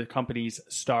to be the company's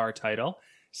star title,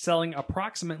 selling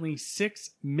approximately 6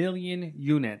 million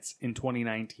units in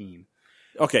 2019.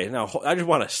 Okay, now I just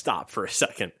want to stop for a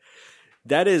second.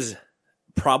 That is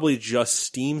probably just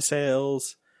Steam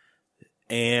sales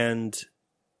and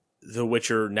the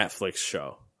Witcher Netflix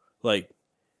show. Like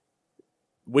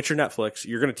Witcher Netflix,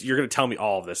 you're gonna tell me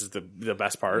all of this is the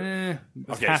best part.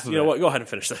 Okay, so you know what? Go ahead and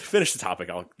finish the topic.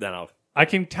 I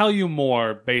can tell you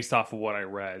more based off of what I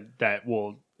read that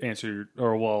will answer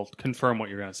or will confirm what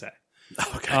you're going to say.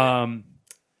 Okay.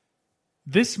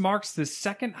 This marks the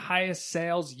second highest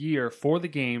sales year for the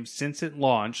game since it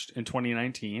launched in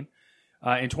 2019.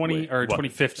 In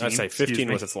 2015. I'd say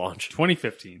 15 was its launch.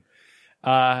 2015.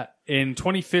 In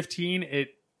 2015,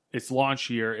 its launch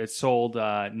year, it sold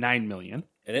 9 million.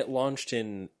 And it launched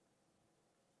in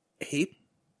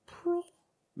April?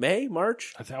 May?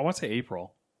 March? I want to say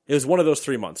April. It was one of those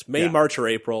 3 months. May, March, or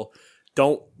April.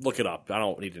 Don't look it up. I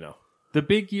don't need to know. The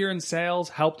big year in sales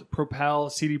helped propel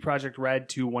CD Projekt Red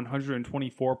to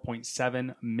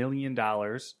 $124.7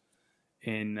 million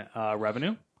in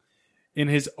revenue. In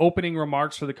his opening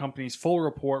remarks for the company's full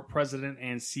report, President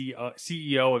and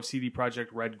CEO of CD Projekt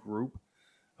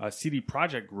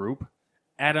Group,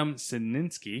 Adam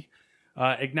Sininsky,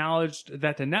 acknowledged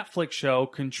that the Netflix show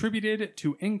contributed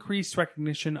to increased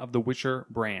recognition of the Witcher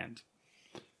brand.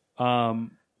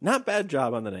 Not bad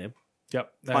job on the name.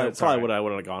 Yep, probably what I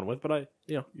would have gone with, but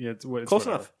it's close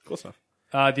enough. Close enough.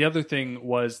 The other thing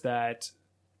was that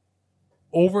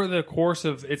over the course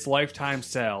of its lifetime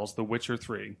sales, The Witcher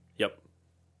 3. Yep.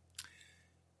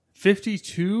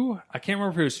 52. I can't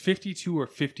remember if it was 52 or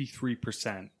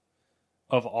 53%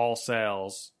 of all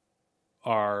sales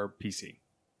are PC.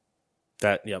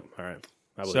 Yep. All right.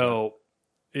 So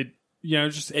it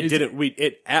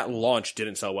at launch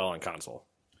didn't sell well on console.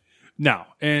 No,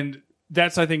 and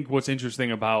that's I think what's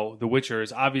interesting about The Witcher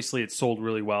is obviously it sold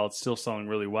really well. It's still selling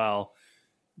really well,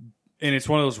 and it's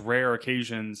one of those rare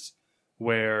occasions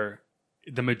where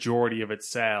the majority of its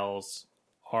sales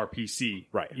are PC,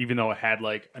 right? Even though it had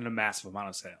like a massive amount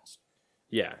of sales.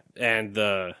 Yeah, and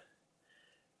a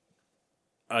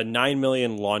 9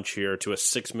 million launch year to a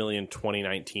 6 million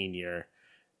 2019 year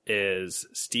is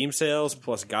Steam sales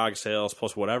plus GOG sales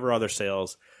plus whatever other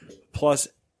sales plus,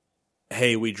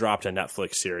 hey, we dropped a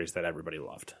Netflix series that everybody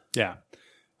loved. Yeah.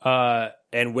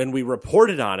 And when we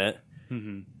reported on it,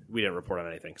 we didn't report on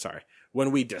anything, sorry.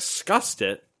 When we discussed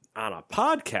it on a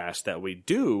podcast that we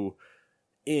do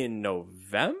in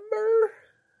November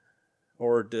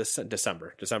or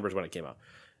December. December is when it came out.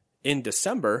 In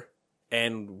December,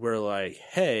 and we're like,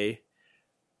 hey,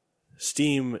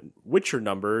 Steam Witcher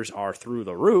numbers are through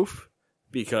the roof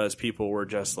because people were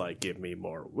just like, give me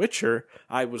more Witcher.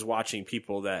 I was watching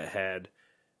people that had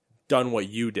done what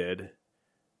you did,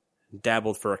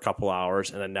 dabbled for a couple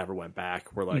hours, and then never went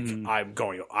back. We're like, I'm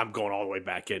going all the way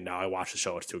back in now. I watched the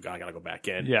show. It's too good. I gotta go back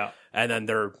in. Yeah. And then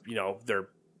they're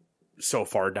so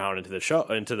far down into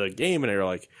the game, and they're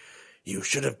like, you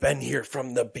should have been here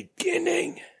from the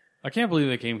beginning. I can't believe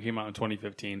the game came out in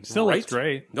 2015. Still looks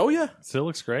great. Oh yeah, still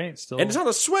looks great. Still, and it's on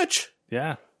the Switch.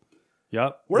 Yeah.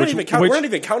 Yep. We're not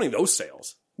even counting those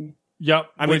sales.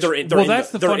 Yep. I mean, that's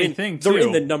the funny thing too. They're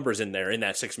in the numbers in there in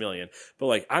that 6 million, but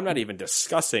like I'm not even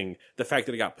discussing the fact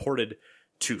that it got ported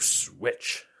to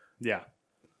Switch. Yeah,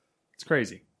 it's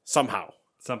crazy. Somehow,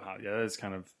 yeah, that's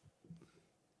kind of,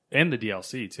 and the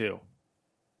DLC too.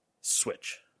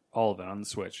 Switch, all of it on the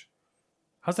Switch.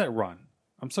 How's that run?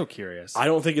 I'm so curious. I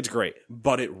don't think it's great,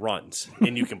 but it runs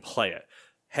and you can play it.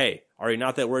 Hey, are you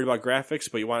not that worried about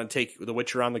graphics, but you want to take The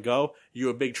Witcher on the go? You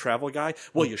a big travel guy?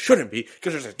 Well, you shouldn't be,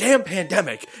 because there's a damn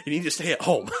pandemic. You need to stay at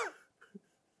home.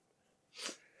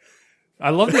 I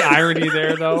love the irony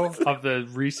there, though, of the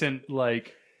recent,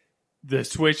 like, the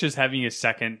Switch is having a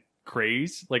second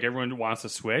craze. Like, everyone wants a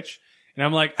Switch. And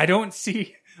I'm like, I don't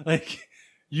see, like,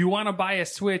 you want to buy a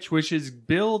Switch, which is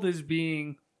billed as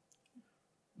being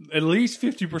at least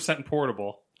 50%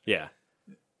 portable. Yeah.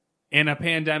 In a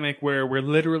pandemic where we're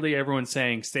literally everyone's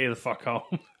saying, stay the fuck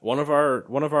home. One of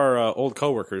our old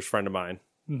coworkers, friend of mine,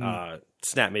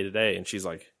 snapped me today, and she's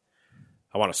like,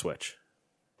 I want a Switch.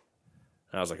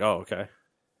 And I was like, oh, okay.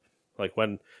 Like,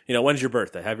 when's your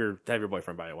birthday? Have your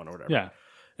boyfriend buy one or whatever. Yeah.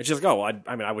 And she's like, oh,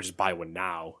 I would just buy one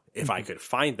now if I could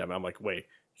find them. I'm like, wait,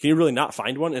 can you really not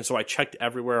find one? And so I checked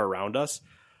everywhere around us.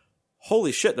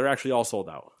 Holy shit, they're actually all sold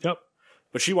out. Yep.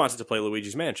 But she wants it to play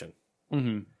Luigi's Mansion.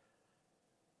 Mm-hmm.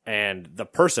 And the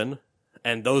person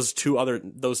and those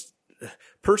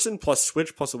person plus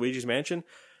Switch plus Luigi's Mansion,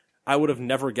 I would have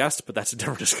never guessed, but that's a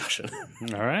different discussion.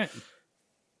 All right.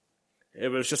 It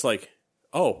was just like,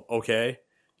 oh, okay.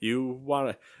 You want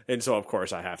to, and so of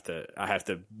course I have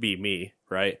to be me,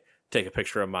 right? Take a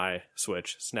picture of my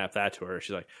Switch, snap that to her.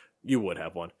 She's like, you would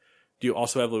have one. Do you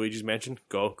also have Luigi's Mansion?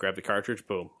 Go grab the cartridge.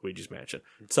 Boom, Luigi's Mansion.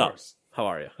 What's up? How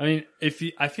are you? I mean,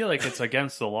 I feel like it's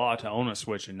against the law to own a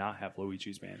Switch and not have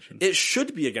Luigi's Mansion. It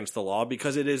should be against the law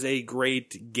because it is a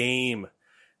great game,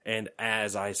 and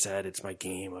as I said, it's my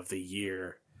game of the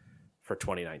year for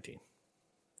 2019.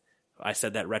 I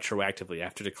said that retroactively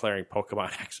after declaring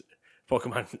Pokemon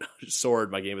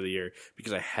Sword my game of the year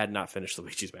because I had not finished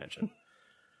Luigi's Mansion.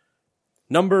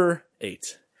 Number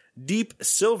 8. Deep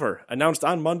Silver announced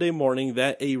on Monday morning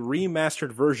that a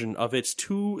remastered version of its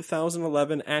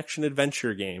 2011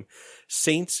 action-adventure game,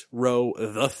 Saints Row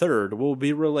the Third, will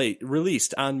be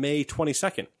released on May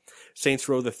 22nd. Saints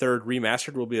Row the Third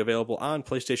Remastered will be available on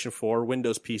PlayStation 4,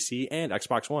 Windows PC, and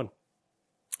Xbox One.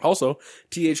 Also,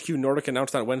 THQ Nordic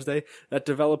announced on Wednesday that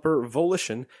developer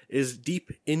Volition is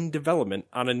deep in development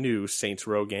on a new Saints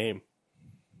Row game.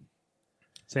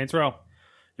 Saints Row.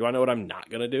 You want to know what I'm not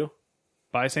going to do?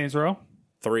 Buy Saints Row?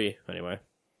 3, anyway. I'm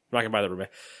not going to buy the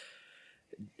remake.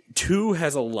 2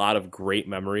 has a lot of great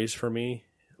memories for me.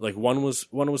 Like, one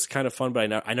was kind of fun,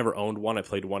 but I never owned one. I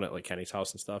played one at, like, Kenny's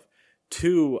house and stuff.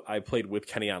 2, I played with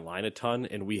Kenny online a ton,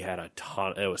 and we had a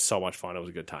ton. It was so much fun. It was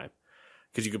a good time.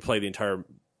 Because you could play the entire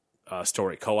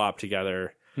story co-op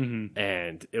together,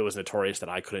 and it was notorious that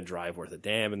I couldn't drive worth a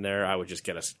damn in there. I would just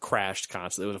get us crashed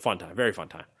constantly. It was a fun time. Very fun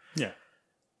time. Yeah.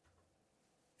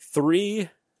 3...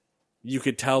 you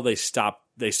could tell they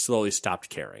slowly stopped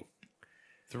caring.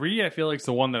 3, I feel like, is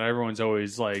the one that everyone's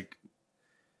always, like,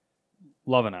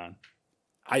 loving on.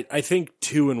 I think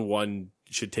 2 and 1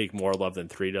 should take more love than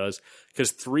 3 does.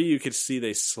 Because 3, you could see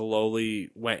they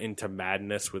slowly went into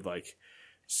madness with, like,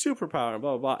 superpower and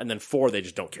blah, blah, blah. And then 4, they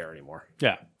just don't care anymore.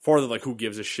 Yeah. 4, they're like, who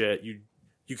gives a shit? You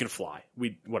can fly.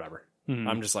 Whatever. Mm-hmm.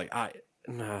 I'm just like,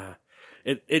 nah.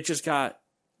 It just got,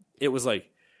 it was like,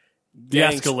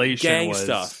 escalation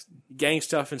was gang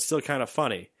stuff, and still kind of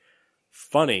funny,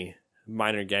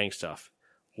 minor gang stuff,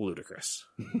 ludicrous.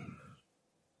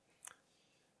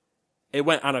 It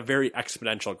went on a very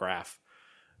exponential graph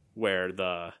where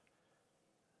the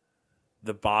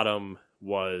bottom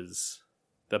was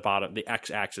the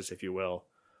x-axis, if you will,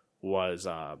 was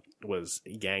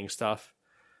gang stuff,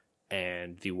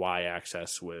 and the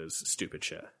y-axis was stupid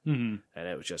shit, and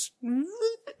it was just.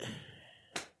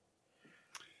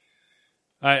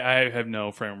 I have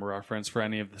no frame of reference for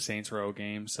any of the Saints Row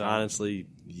games. So. Honestly,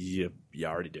 you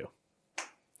already do.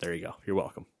 There you go. You're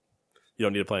welcome. You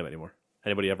don't need to play them anymore.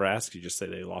 Anybody ever asks, you just say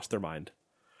they lost their mind.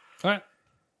 All right.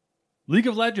 League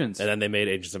of Legends. And then they made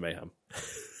Agents of Mayhem.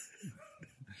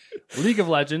 League of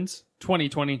Legends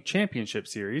 2020 Championship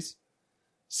Series.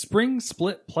 Spring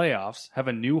Split Playoffs have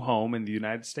a new home in the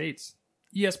United States.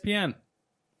 ESPN.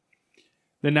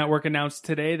 The network announced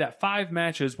today that 5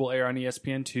 matches will air on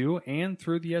ESPN2 and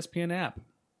through the ESPN app,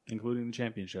 including the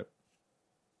championship.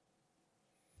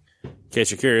 In case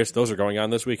you're curious, those are going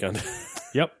on this weekend.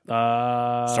 Yep.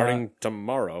 Starting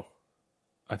tomorrow.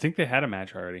 I think they had a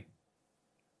match already.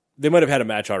 They might have had a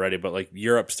match already, but like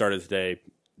Europe started today.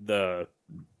 The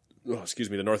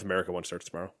North America one starts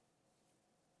tomorrow.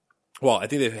 Well, I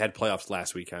think they had playoffs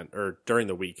last weekend or during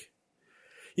the week.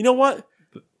 You know what?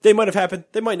 They might have happened.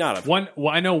 They might not have.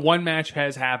 I know one match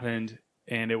has happened,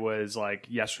 and it was like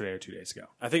yesterday or 2 days ago.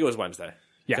 I think it was Wednesday.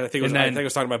 Yeah, I think I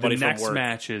was talking to my buddy from work. The next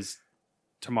match is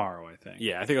tomorrow, I think.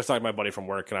 Yeah, I think I was talking to my buddy from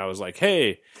work, and I was like,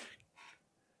 "Hey,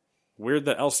 weird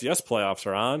that LCS playoffs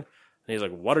are on." And he's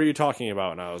like, "What are you talking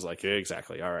about?" And I was like, yeah,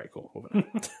 "Exactly. All right, cool."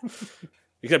 Moving on.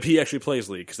 Except he actually plays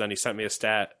League, because then he sent me his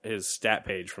stat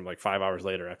page from like 5 hours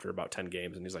later after about 10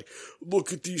 games, and he's like,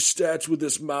 "Look at these stats with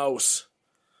this mouse."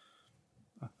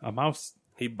 A mouse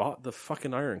He bought the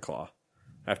fucking Iron Claw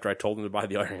after I told him to buy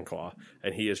the Iron Claw,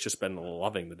 and he has just been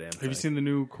loving the damn thing. Have you seen the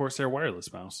new Corsair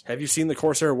wireless mouse? Have you seen the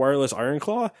Corsair wireless Iron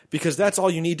Claw? Because that's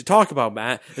all you need to talk about,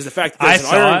 Matt, is the fact that there's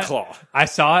an Iron Claw. I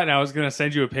saw it, and I was going to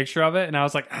send you a picture of it, and I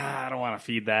was like, I don't want to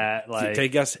feed that. Like, Take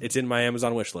a guess. It's in my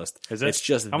Amazon wish list. Is it? It's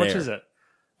just How much is it?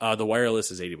 The wireless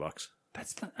is $80.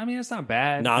 That's not, I mean, it's not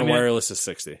bad. Non-wireless is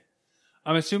 $60.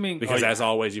 I'm assuming Because as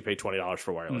always, you pay $20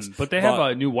 for wireless. But they have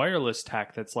a new wireless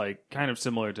tech that's like kind of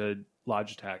similar to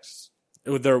Logitech's.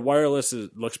 Their wireless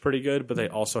looks pretty good, but they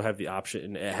also have the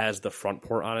option. It has the front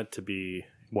port on it to be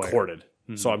corded.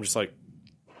 Mm-hmm. So I'm just like,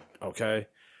 okay.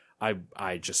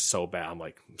 I just so bad. I'm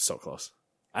like, I'm so close.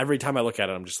 Every time I look at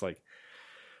it, I'm just like,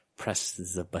 press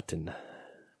the button.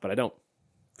 But I don't,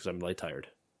 because I'm really tired.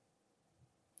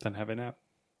 Then have a nap.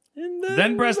 And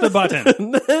then press the button.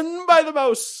 And then buy the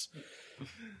mouse.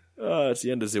 It's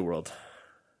the end of the world.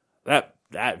 That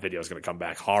video is going to come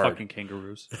back hard. Fucking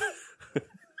kangaroos.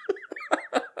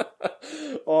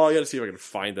 Oh, I got to see if I can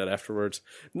find that afterwards.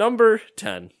 Number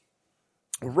 10.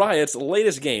 Riot's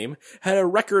latest game had a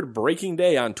record-breaking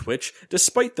day on Twitch,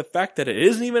 despite the fact that it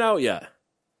isn't even out yet.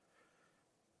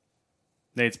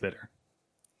 Nate's bitter.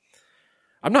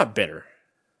 I'm not bitter.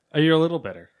 Oh, you're a little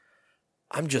bitter.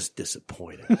 I'm just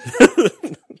disappointed.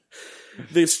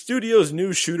 The studio's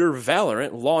new shooter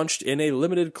Valorant launched in a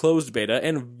limited closed beta,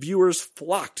 and viewers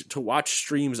flocked to watch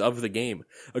streams of the game.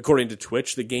 According to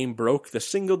Twitch, the game broke the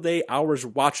single-day hours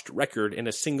watched record in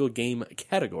a single-game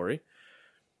category.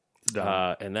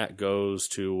 And that goes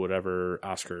to whatever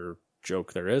Oscar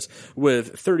joke there is,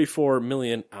 with 34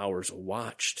 million hours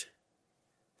watched.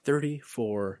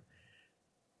 34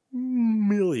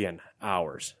 million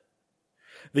hours.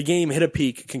 The game hit a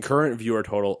peak concurrent viewer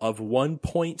total of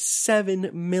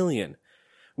 1.7 million,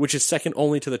 which is second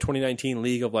only to the 2019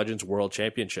 League of Legends World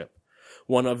Championship.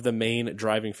 One of the main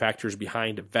driving factors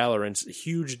behind Valorant's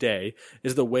huge day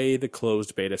is the way the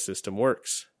closed beta system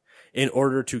works. In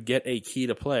order to get a key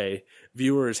to play,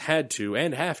 viewers had to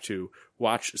and have to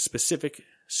watch specific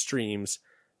streams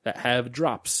that have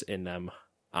drops in them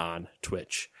on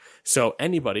Twitch. So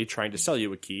anybody trying to sell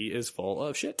you a key is full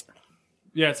of shit.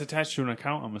 Yeah, it's attached to an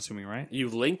account, I'm assuming, right? You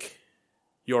link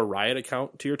your Riot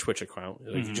account to your Twitch account.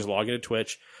 Like, you just log into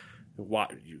Twitch,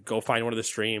 you go find one of the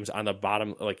streams on the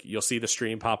bottom. Like, you'll see the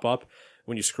stream pop up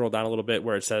when you scroll down a little bit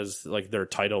where it says like their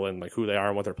title and like who they are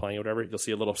and what they're playing or whatever. You'll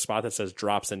see a little spot that says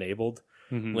drops enabled.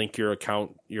 Link your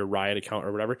account, your Riot account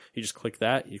or whatever. You just click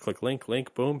that. You click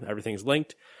link, boom, everything's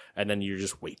linked. And then you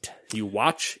just wait. You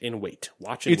watch and wait.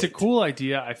 It's a cool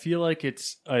idea. I feel like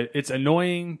it's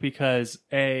annoying because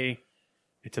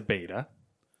it's a beta,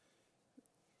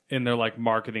 and they're like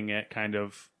marketing it kind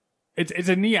of. It's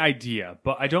a neat idea,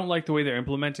 but I don't like the way they're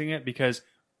implementing it because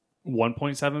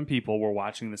 1.7 people were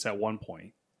watching this at one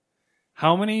point.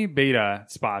 How many beta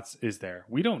spots is there?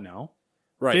 We don't know.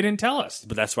 Right. They didn't tell us.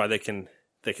 But that's why they can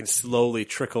slowly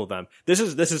trickle them. This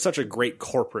is such a great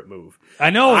corporate move. I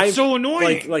know, it's so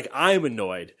annoying. Like I'm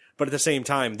annoyed, but at the same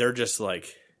time, they're just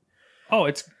like, oh,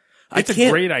 it's a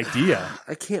great idea.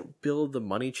 I can't build the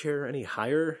money chair any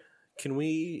higher. Can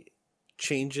we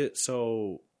change it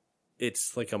so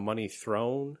it's like a money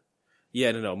throne?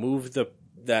 Yeah, no. Move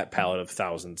that pallet of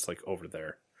thousands like over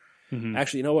there. Mm-hmm.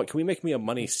 Actually, you know what? Can we make me a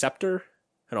money scepter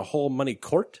and a whole money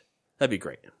court? That'd be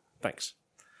great. Thanks.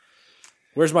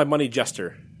 Where's my money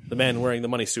jester? The man wearing the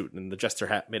money suit and the jester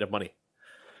hat made of money.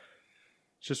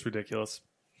 It's just ridiculous.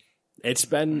 It's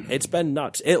been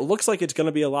nuts. It looks like it's going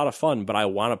to be a lot of fun, but I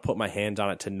want to put my hands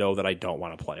on it to know that I don't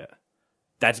want to play it.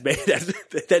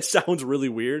 That sounds really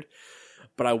weird,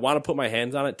 but I want to put my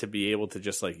hands on it to be able to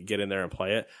just like get in there and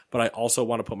play it. But I also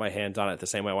want to put my hands on it the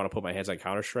same way I want to put my hands on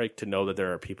Counter-Strike to know that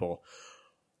there are people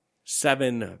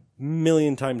 7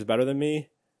 million times better than me.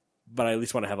 But I at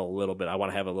least want to have a little bit. I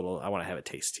want to have a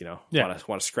taste, you know? Yeah. I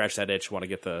want to scratch that itch. Want to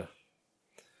get the.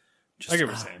 I get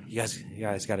what you're saying. You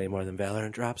guys got any more than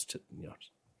Valorant drops?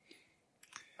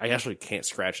 I actually can't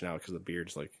scratch now because the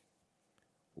beard's like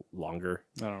longer.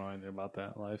 I don't know anything about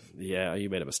that life. Yeah, you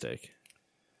made a mistake.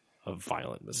 A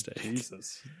violent mistake.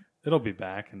 Jesus. It'll be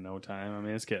back in no time. I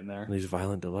mean, it's getting there. These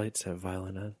violent delights have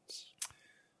violent ends.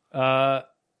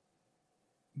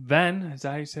 Venn, is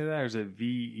that how you say that? Or is it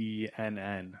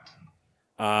VENN?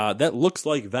 That looks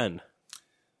like Venn.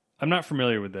 I'm not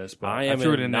familiar with this, but I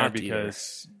threw it in there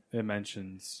because it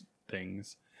mentions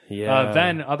things. Yeah.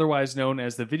 Venn, otherwise known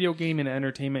as the Video Game and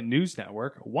Entertainment News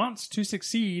Network, wants to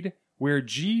succeed where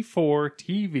G4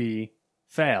 TV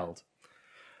failed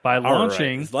by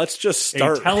launching Let's just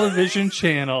start. a television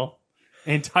channel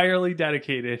entirely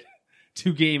dedicated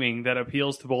to gaming that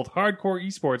appeals to both hardcore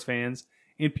esports fans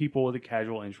and people with a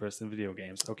casual interest in video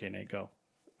games. Okay, Nate, go.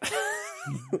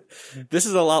 This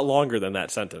is a lot longer than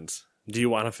that sentence. Do you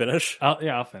want to finish?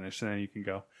 I'll finish, and then you can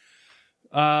go.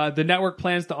 The network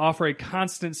plans to offer a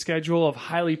constant schedule of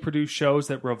highly produced shows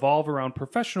that revolve around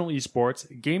professional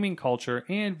esports, gaming culture,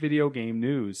 and video game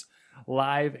news.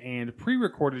 Live and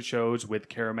pre-recorded shows with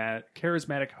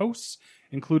charismatic hosts,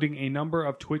 including a number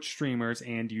of Twitch streamers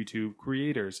and YouTube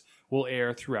creators, will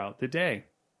air throughout the day.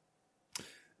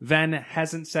 Venn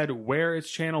hasn't said where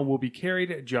its channel will be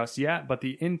carried just yet, but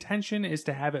the intention is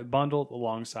to have it bundled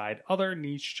alongside other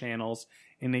niche channels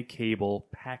in a cable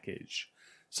package.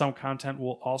 Some content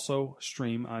will also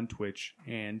stream on Twitch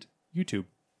and YouTube.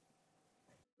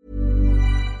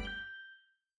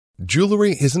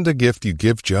 Jewelry isn't a gift you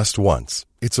give just once.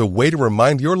 It's a way to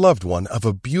remind your loved one of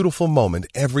a beautiful moment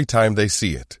every time they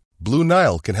see it. Blue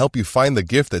Nile can help you find the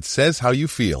gift that says how you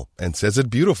feel and says it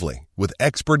beautifully, with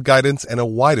expert guidance and a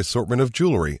wide assortment of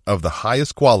jewelry of the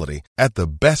highest quality at the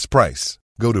best price.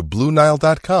 Go to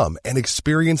BlueNile.com and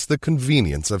experience the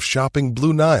convenience of shopping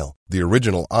Blue Nile, the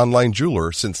original online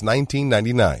jeweler since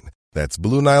 1999. That's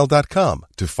BlueNile.com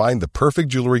to find the perfect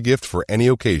jewelry gift for any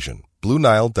occasion.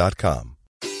 BlueNile.com.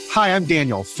 Hi, I'm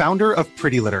Daniel, founder of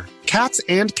Pretty Litter. Cats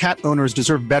and cat owners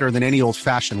deserve better than any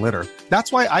old-fashioned litter.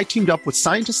 That's why I teamed up with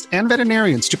scientists and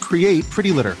veterinarians to create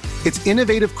Pretty Litter. Its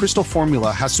innovative crystal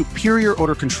formula has superior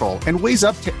odor control and weighs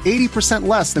up to 80%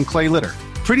 less than clay litter.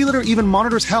 Pretty Litter even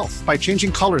monitors health by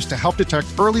changing colors to help detect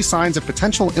early signs of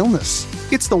potential illness.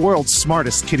 It's the world's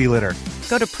smartest kitty litter.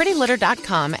 Go to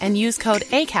prettylitter.com and use code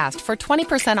ACAST for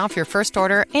 20% off your first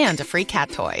order and a free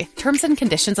cat toy. Terms and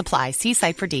conditions apply. See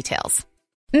site for details.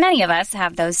 Many of us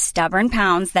have those stubborn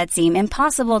pounds that seem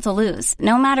impossible to lose,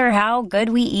 no matter how good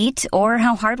we eat or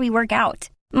how hard we work out.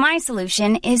 My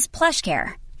solution is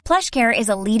PlushCare. PlushCare is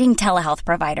a leading telehealth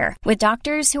provider with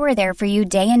doctors who are there for you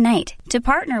day and night to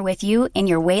partner with you in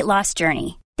your weight loss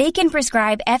journey. They can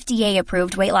prescribe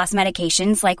FDA-approved weight loss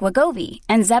medications like Wegovy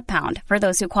and Zepbound for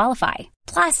those who qualify.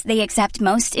 Plus, they accept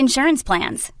most insurance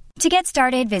plans. To get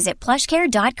started, visit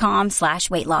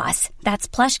plushcare.com/weightloss. That's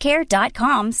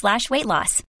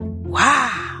plushcare.com/weightloss.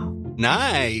 Wow.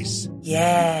 Nice.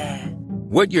 Yeah.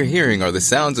 What you're hearing are the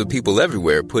sounds of people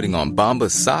everywhere putting on Bombas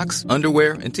socks,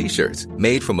 underwear, and T-shirts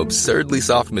made from absurdly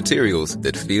soft materials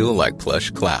that feel like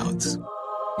plush clouds.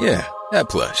 Yeah, that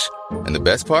plush. And the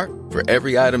best part? For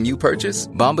every item you purchase,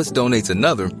 Bombas donates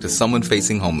another to someone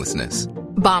facing homelessness.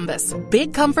 Bombas.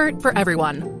 Big comfort for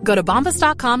everyone. Go to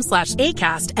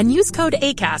bombas.com/ACAST and use code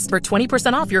ACAST for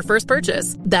 20% off your first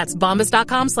purchase. That's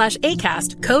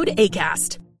bombas.com/ACAST. Code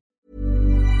ACAST.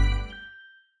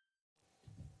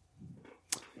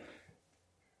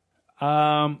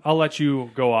 I'll let you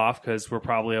go off because we're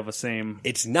probably of the same.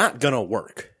 It's not gonna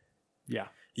work. Yeah.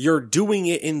 You're doing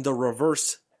it in the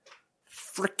reverse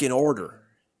frickin' order.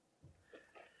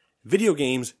 Video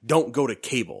games don't go to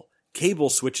cable. Cable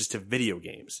switches to video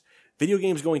games. Video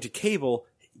games going to cable,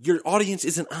 your audience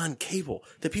isn't on cable.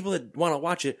 The people that want to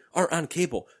watch it are on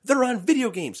cable. They're on video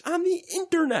games, on the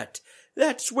internet.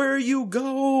 That's where you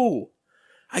go.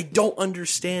 I don't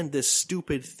understand this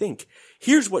stupid think.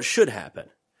 Here's what should happen.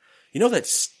 You know that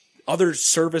other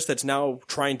service that's now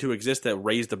trying to exist that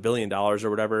raised $1 billion or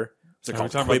whatever? Is it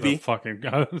called Quibi? Fucking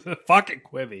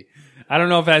Quibi. I don't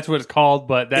know if that's what it's called,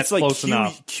 but that's it's like close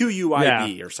enough.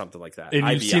 QUIB or something like that. And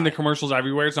you've IBI. seen the commercials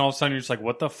everywhere, and all of a sudden you're just like,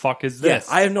 what the fuck is this?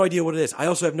 Yeah, I have no idea what it is. I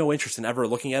also have no interest in ever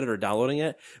looking at it or downloading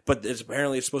it, but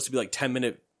apparently it's supposed to be like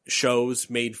 10-minute shows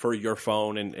made for your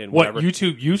phone and whatever. What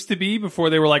YouTube used to be before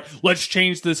they were like, let's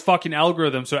change this fucking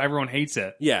algorithm so everyone hates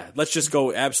it. Yeah, let's just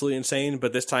go absolutely insane.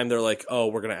 But this time they're like, oh,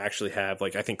 we're going to actually have,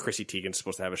 like, I think Chrissy Teigen's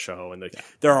supposed to have a show, and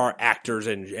there are actors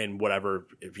and whatever,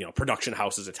 production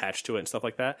houses attached to it and stuff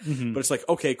like that. Mm-hmm. But it's like,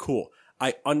 okay, cool.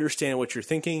 I understand what you're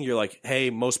thinking. You're like,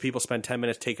 hey, most people spend 10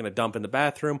 minutes taking a dump in the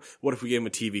bathroom. What if we gave them a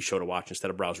TV show to watch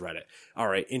instead of browse Reddit? All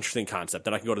right, interesting concept.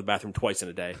 Then I can go to the bathroom twice in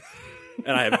a day.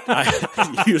 And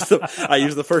I use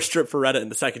the first trip for Reddit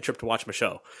and the second trip to watch my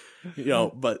show,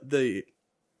 but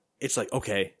it's like,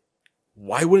 okay,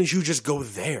 why wouldn't you just go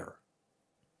there?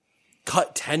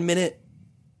 Cut 10-minute,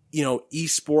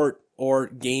 esport or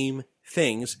game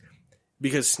things,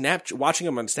 because watching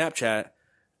them on Snapchat,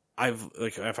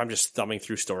 if I'm just thumbing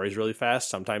through stories really fast,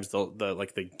 sometimes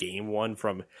the game one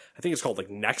from, I think it's called like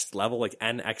Next Level, like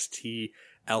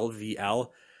NXTLVL.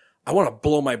 I want to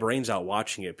blow my brains out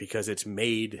watching it because it's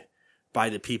made by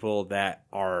the people that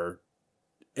are.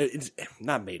 It's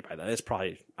not made by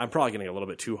that. I'm probably getting a little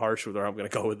bit too harsh with where I'm going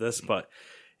to go with this, but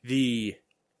the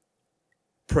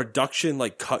production,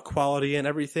 like cut quality and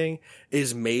everything,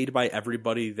 is made by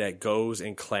everybody that goes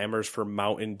and clamors for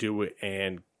Mountain Dew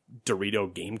and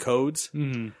Dorito game codes.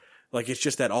 Mm-hmm. Like, it's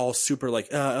just that all super, like,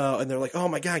 and they're like, oh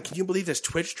my God, can you believe this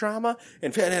Twitch drama?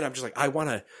 And I'm just like, I want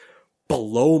to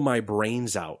blow my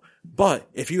brains out. But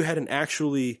if you had an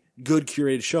actually good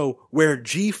curated show where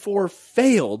G4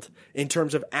 failed in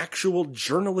terms of actual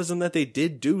journalism that they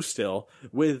did do still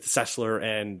with Sessler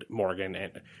and Morgan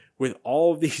and with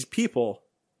all of these people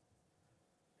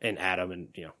and Adam and,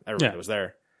 everybody that was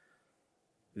there,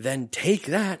 then take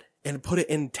that and put it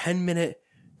in 10-minute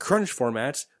crunch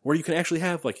formats where you can actually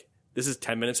have, like, this is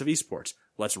 10 minutes of esports.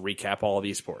 Let's recap all of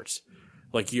esports.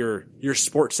 Like your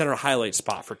Sports Center highlight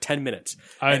spot for 10 minutes.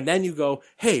 And then you go,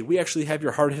 hey, we actually have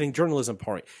your hard-hitting journalism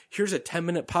point. Here's a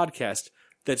 10-minute podcast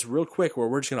that's real quick where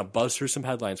we're just going to buzz through some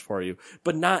headlines for you.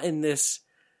 But not in this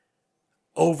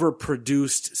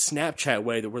overproduced Snapchat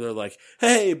way where they're like,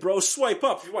 hey, bro, swipe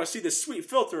up if you want to see this sweet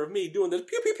filter of me doing this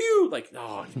pew, pew, pew. Like,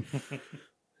 oh.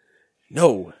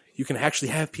 No, you can actually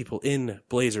have people in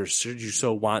Blazers should you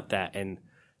so want that and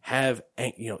have,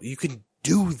 you can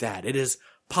do that. It is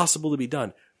possible to be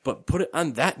done, but put it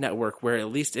on that network where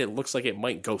at least it looks like it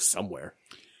might go somewhere.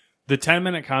 The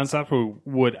 10-minute concept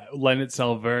would lend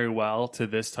itself very well to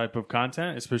this type of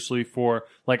content, especially for,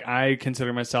 like, I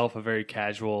consider myself a very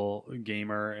casual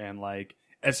gamer, and, like,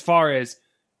 as far as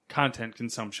content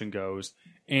consumption goes,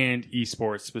 and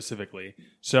esports specifically.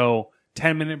 So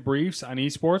 10-minute briefs on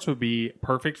esports would be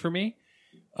perfect for me.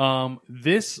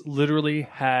 This literally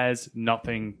has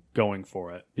nothing going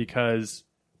for it because...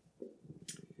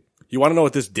 You want to know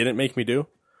what this didn't make me do?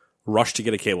 Rush to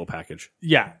get a cable package.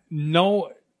 Yeah.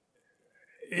 No...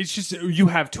 It's just, you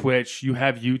have Twitch, you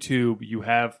have YouTube, you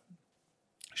have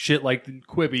shit like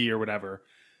Quibi or whatever.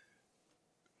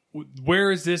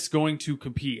 Where is this going to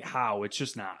compete? How? It's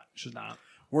just not. It's just not.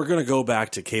 We're going to go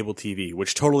back to cable TV,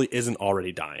 which totally isn't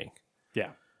already dying. Yeah.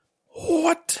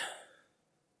 What?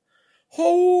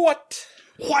 What?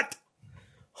 What?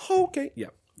 Okay. Yeah.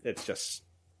 It's just,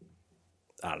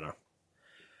 I don't know.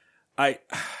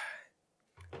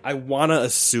 I want to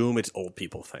assume it's old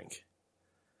people think.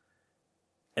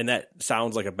 And that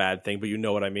sounds like a bad thing, but you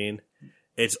know what I mean?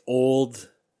 It's old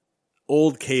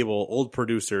cable, old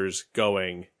producers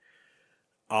going,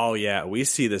 oh yeah, we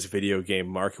see this video game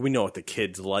market. We know what the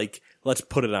kids like. Let's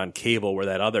put it on cable where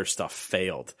that other stuff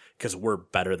failed because we're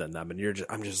better than them. And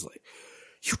I'm just like,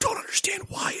 you don't understand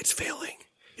why it's failing.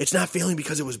 It's not failing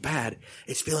because it was bad.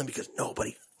 It's failing because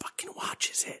nobody fucking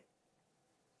watches it.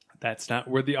 That's not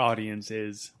where the audience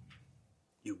is.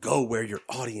 You go where your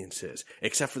audience is,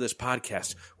 except for this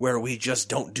podcast where we just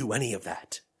don't do any of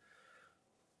that.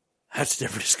 That's a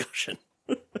different discussion.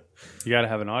 You got to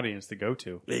have an audience to go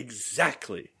to.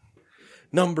 Exactly.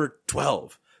 Number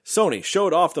 12. Sony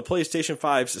showed off the PlayStation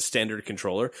 5's standard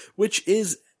controller, which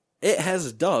it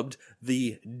has dubbed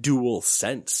the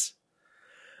DualSense.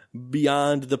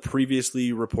 Beyond the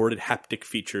previously reported haptic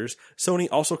features, Sony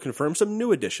also confirmed some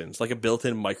new additions, like a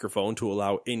built-in microphone to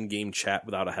allow in-game chat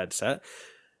without a headset.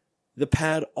 The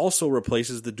pad also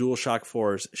replaces the DualShock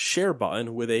 4's share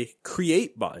button with a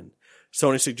create button.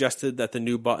 Sony suggested that the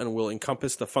new button will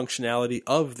encompass the functionality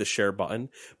of the share button,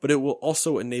 but it will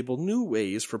also enable new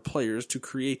ways for players to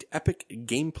create epic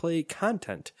gameplay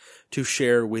content to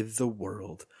share with the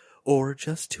world, or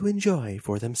just to enjoy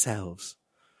for themselves.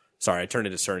 Sorry, I turned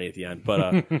into Cerny at the end,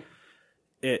 but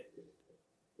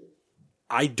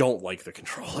I don't like the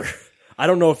controller. I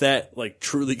don't know if that like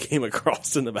truly came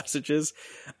across in the messages.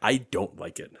 I don't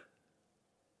like it.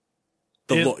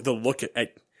 The look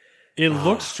at it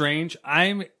looks strange.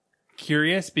 I'm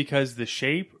curious because the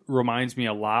shape reminds me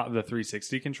a lot of the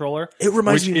 360 controller. It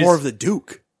reminds me more of the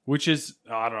Duke, which is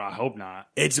I don't know. I hope not.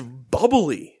 It's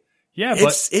bubbly. Yeah,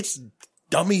 but it's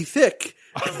dummy thick.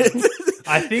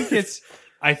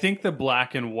 I think the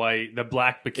black and white, the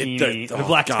black bikini, the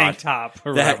black tank top,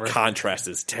 or that whatever, contrast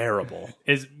is terrible.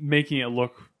 Is making it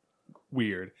look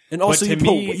weird. And also,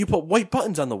 you put white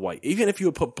buttons on the white. Even if you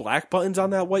would put black buttons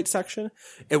on that white section,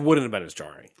 it wouldn't have been as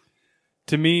jarring.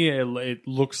 To me, it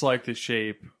looks like the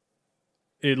shape.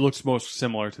 It looks most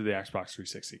similar to the Xbox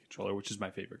 360 controller, which is my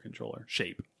favorite controller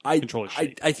shape. I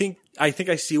think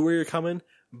I see where you're coming,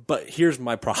 but here's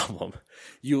my problem.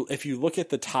 If you look at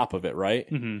the top of it,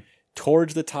 right? Mm-hmm.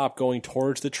 Towards the top, going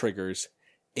towards the triggers,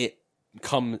 it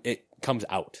comes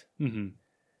out. Mm-hmm.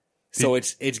 So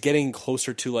it's getting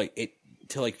closer to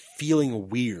like feeling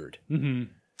weird.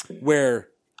 Mm-hmm. Where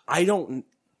I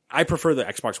prefer the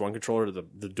Xbox One controller to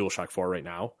the DualShock 4 right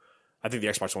now. I think the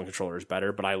Xbox One controller is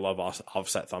better, but I love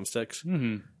offset thumbsticks,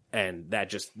 mm-hmm. and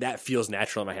that feels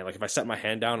natural in my hand. Like if I set my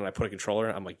hand down and I put a controller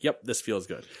in, I'm like, yep, this feels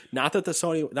good. Not that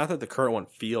the current one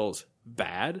feels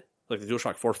bad. Like the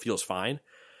DualShock 4 feels fine.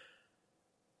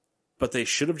 But they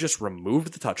should have just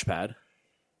removed the touchpad.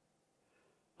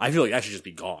 I feel like that should just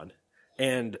be gone.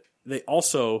 And they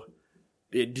also,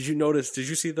 did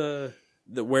you see the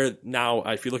where now,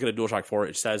 if you look at a DualShock 4,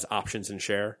 it says options and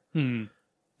share.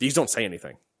 These don't say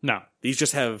anything. No. These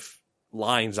just have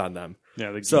lines on them.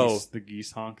 Yeah, the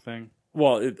geese honk thing.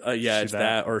 Well, it's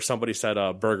that. Or somebody said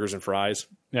burgers and fries.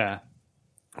 Yeah.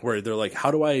 Where they're like,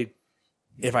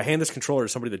 if I hand this controller to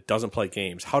somebody that doesn't play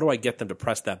games, how do I get them to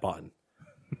press that button?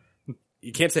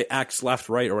 You can't say X, left,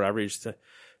 right, or whatever. You just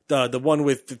the one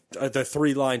with the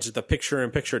 3 lines, the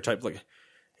picture-in-picture type. Like,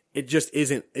 it just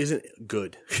isn't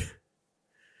good.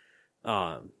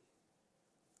 And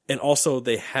also,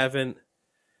 they haven't.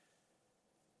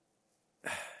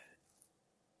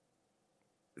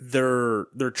 Their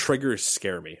triggers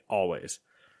scare me always.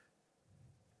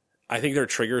 I think their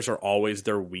triggers are always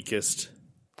their weakest.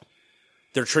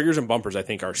 Their triggers and bumpers, I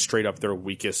think, are straight up their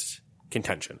weakest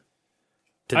contention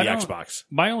to the Xbox.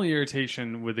 My only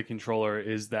irritation with the controller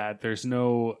is that there's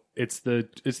no. It's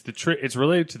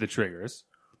related to the triggers,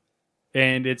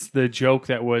 and it's the joke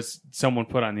that was someone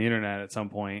put on the internet at some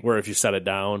point, where if you set it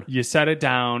down,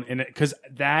 and because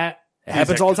that. It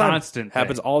happens all the time. Constant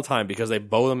happens all the time because they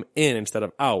bow them in instead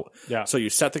of out. Yeah. So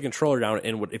you set the controller down,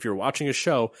 and if you're watching a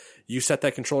show, you set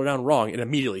that controller down wrong, and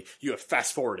immediately you have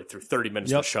fast forwarded through 30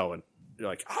 minutes of the show, and you're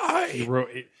like,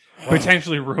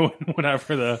 potentially ruin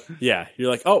whatever the. Yeah, you're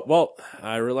like, oh well,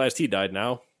 I realized he died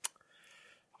now.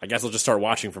 I guess I'll just start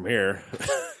watching from here.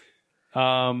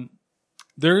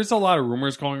 There is a lot of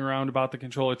rumors going around about the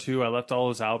controller too. I left all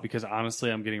those out because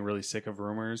honestly, I'm getting really sick of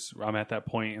rumors. I'm at that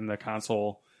point in the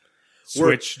console.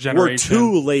 Switch generation. We're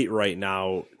too late right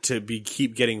now to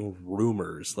keep getting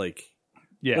rumors. Like,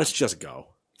 let's just go.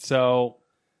 So,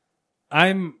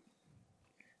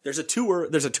 there's a too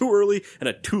early and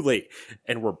a too late,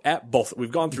 and we're at both.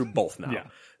 We've gone through both now. Yeah.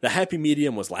 The happy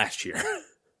medium was last year.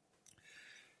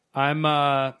 I'm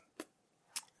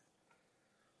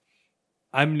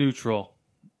neutral.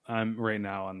 I'm right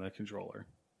now on the controller.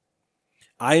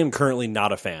 I am currently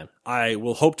not a fan. I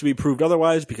will hope to be proved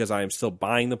otherwise because I am still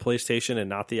buying the PlayStation and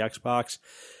not the Xbox,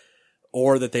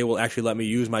 or that they will actually let me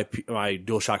use my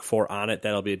DualShock 4 on it.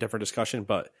 That'll be a different discussion,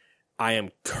 but I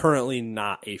am currently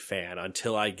not a fan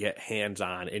until I get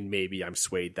hands-on, and maybe I'm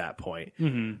swayed that point.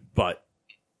 Mm-hmm. But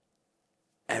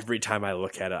every time I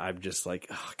look at it, I'm just like,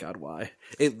 oh, God, why?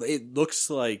 It looks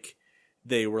like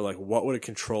they were like, what would a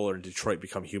controller in Detroit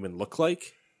Become Human look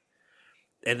like?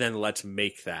 And then let's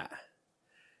make that.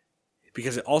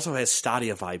 Because it also has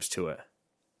Stadia vibes to it.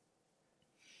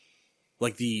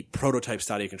 Like the prototype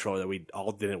Stadia controller that we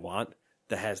all didn't want.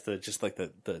 That has the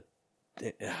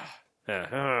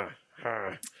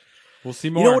We'll see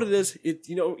more. You know what it is?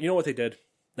 You know what they did?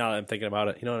 Now that I'm thinking about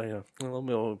it. Let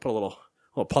me put a little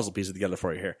puzzle pieces together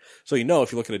for you here. So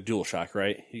if you look at a DualShock,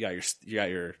 right? You got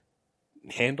your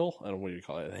handle. I don't know what you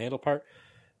call it, the handle part.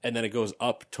 And then it goes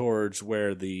up towards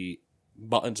where the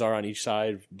buttons are on each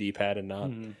side, D-pad and not.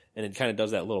 Mm-hmm. And it kind of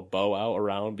does that little bow out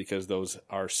around because those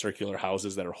are circular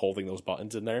houses that are holding those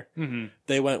buttons in there. Mm-hmm.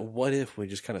 They went, what if we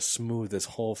just kind of smooth this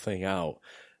whole thing out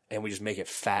and we just make it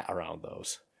fat around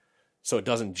those? So it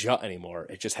doesn't jut anymore.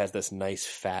 It just has this nice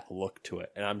fat look to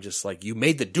it. And I'm just like, you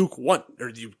made the Duke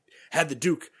you had the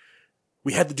Duke.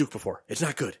 We had the Duke before. It's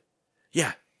not good.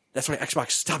 Yeah. That's why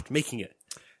Xbox stopped making it.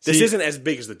 This isn't as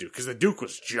big as the Duke because the Duke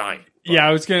was giant. Yeah,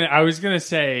 I was gonna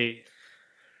say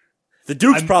the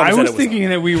Duke's problem. I was thinking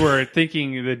that we were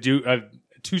thinking the Duke of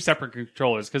two separate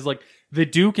controllers because like the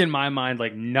Duke in my mind,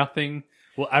 like nothing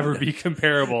will ever be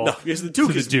comparable. No, because the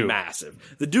Duke is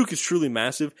massive. The Duke is truly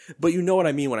massive, but you know what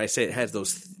I mean when I say it has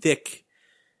those thick,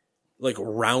 like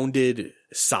rounded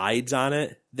sides on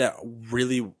it that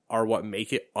really are what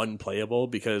make it unplayable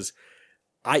because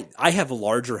I have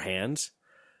larger hands.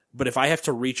 But if I have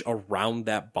to reach around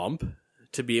that bump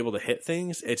to be able to hit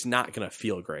things, it's not going to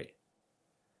feel great.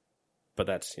 But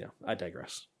that's, I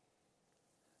digress.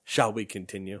 Shall we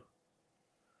continue?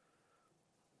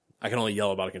 I can only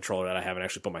yell about a controller that I haven't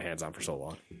actually put my hands on for so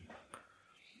long.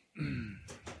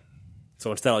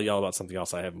 So instead I'll yell about something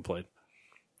else I haven't played.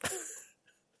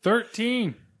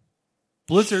 13.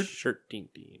 Blizzard 13.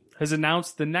 has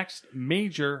announced the next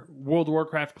major World of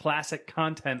Warcraft Classic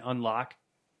content unlock.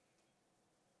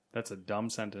 That's a dumb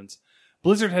sentence.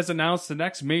 Blizzard has announced the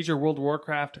next major World of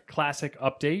Warcraft Classic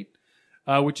update,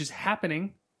 which is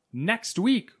happening next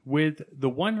week with the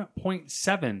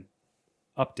 1.7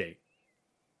 update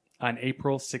on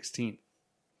April 16th.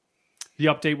 The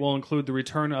update will include the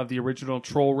return of the original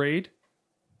Troll Raid.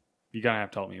 You're going to have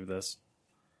to help me with this.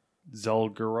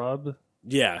 Zul'Gurub?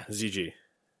 Yeah, ZG.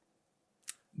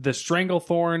 The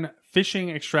Stranglethorn Fishing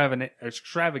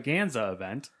Extravaganza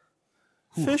event.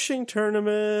 Fishing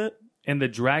tournament. and the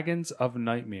Dragons of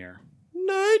Nightmare.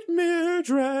 Nightmare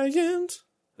Dragons.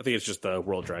 I think it's just the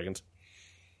World Dragons.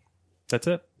 That's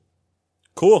it.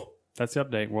 Cool. That's the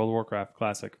update. World of Warcraft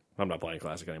Classic. I'm not playing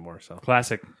Classic anymore, so.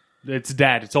 Classic. It's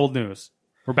dead. It's old news.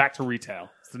 We're back to retail.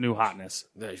 It's the new hotness.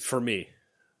 For me.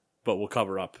 But we'll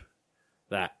cover up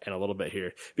that in a little bit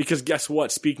here. Because guess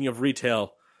what? Speaking of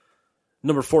retail,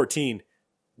 number 14,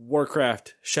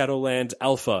 Warcraft Shadowlands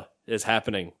Alpha is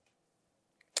happening.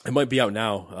 It might be out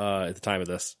now at the time of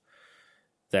this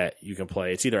that you can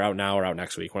play. It's either out now or out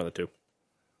next week, one of the two.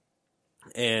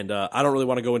 And I don't really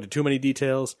want to go into too many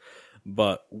details,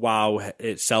 but WoW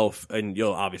itself, and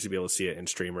you'll obviously be able to see it in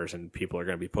streamers, and people are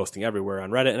going to be posting everywhere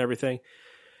on Reddit and everything.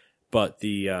 But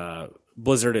the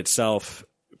Blizzard itself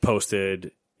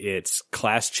posted its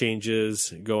class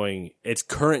changes its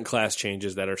current class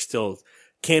changes that are still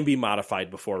can be modified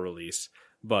before release,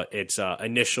 but its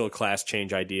initial class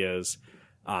change ideas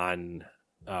on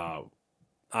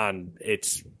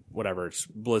its whatever it's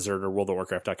Blizzard or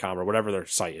WorldofWarcraft.com or whatever their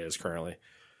site is currently.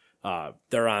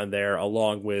 They're on there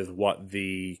along with what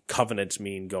the covenants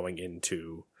mean going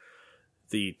into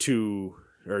the two,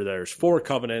 or there's 4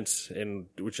 covenants, in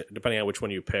which, depending on which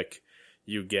one you pick,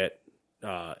 you get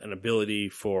an ability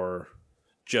for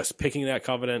just picking that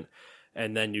covenant,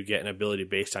 and then you get an ability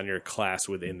based on your class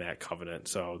within that covenant.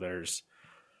 So there's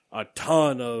a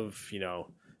ton of,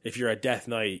 if you're a Death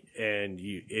Knight and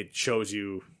it shows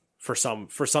you, for some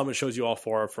it shows you all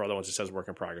 4, for other ones it says work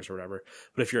in progress or whatever.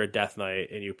 But if you're a Death Knight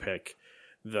and you pick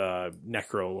the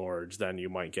Necro Lords, then you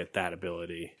might get that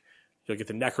ability. You'll get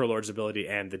the Necro Lord's ability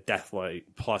and the Death Knight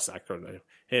plus Necro Knight.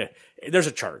 Yeah, there's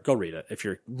a chart. Go read it if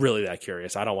you're really that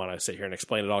curious. I don't want to sit here and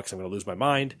explain it all because I'm going to lose my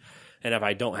mind. And if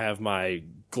I don't have my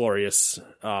glorious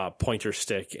pointer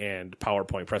stick and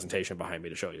PowerPoint presentation behind me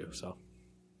to show you. So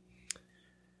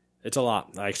it's a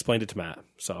lot. I explained it to Matt.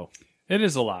 So it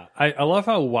is a lot. I love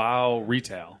how WoW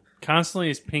retail constantly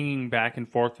is pinging back and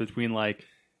forth between like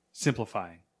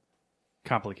simplifying,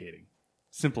 complicating,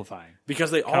 simplifying.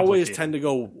 Because they always tend to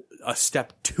go a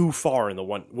step too far in the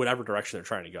whatever direction they're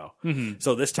trying to go. Mm-hmm.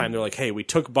 So this time they're like, hey, we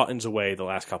took buttons away the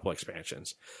last couple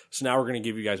expansions. So now we're going to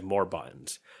give you guys more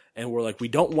buttons. And we're like, we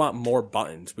don't want more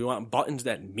buttons. We want buttons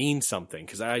that mean something.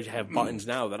 Because I have buttons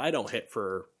now that I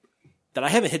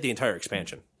haven't hit the entire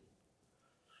expansion.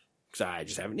 Because I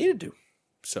just haven't needed to.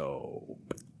 So,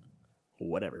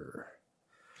 whatever.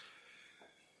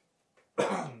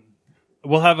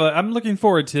 I'm looking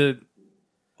forward to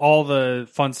all the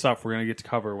fun stuff we're going to get to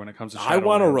cover when it comes to Shadowlands. I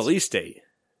want a release date.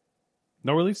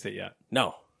 No release date yet.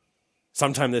 No.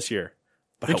 Sometime this year.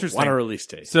 But Interesting. I want a release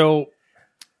date. So,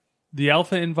 the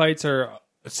alpha invites are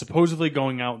supposedly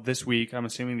going out this week. I'm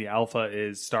assuming the alpha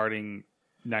is starting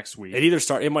next week.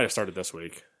 It might have started this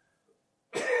week.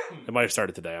 It might have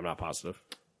started today. I'm not positive.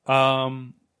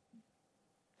 Because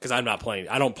I'm not playing.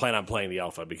 I don't plan on playing the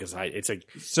alpha because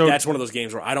that's one of those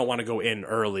games where I don't want to go in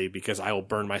early because I will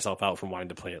burn myself out from wanting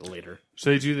to play it later. So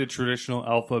they do the traditional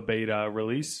alpha beta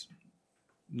release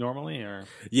normally, or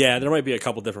yeah, there might be a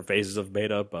couple different phases of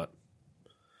beta, but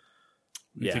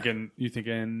you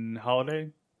thinking holiday?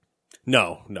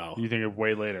 No. You think it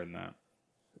way later than that?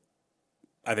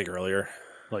 I think earlier,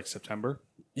 like September.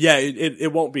 Yeah,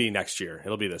 it won't be next year.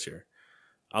 It'll be this year.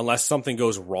 Unless something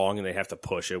goes wrong and they have to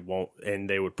push, it won't, and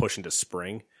they would push into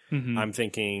spring. Mm-hmm. I'm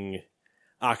thinking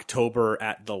October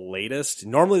at the latest.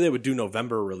 Normally they would do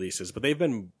November releases, but they've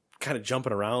been kind of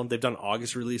jumping around. They've done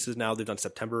August releases now. They've done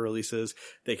September releases.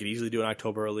 They could easily do an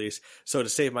October release. So to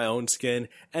save my own skin,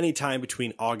 anytime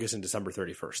between August and December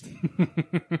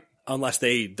 31st. Unless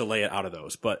they delay it out of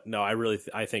those. But no,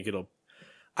 I think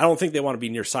I don't think they want to be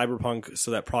near Cyberpunk,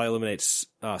 so that probably eliminates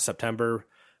September.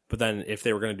 But then if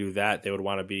they were going to do that, they would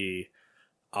want to be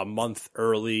a month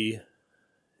early.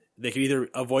 They could either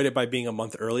avoid it by being a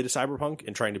month early to Cyberpunk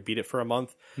and trying to beat it for a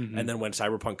month, and then when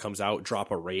Cyberpunk comes out, drop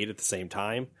a raid at the same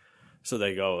time. So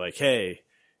they go like, hey,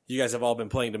 you guys have all been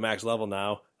playing to max level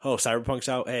now. Oh, Cyberpunk's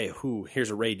out. Hey, here's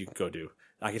a raid you can go do.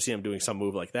 I can see them doing some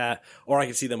move like that. Or I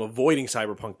can see them avoiding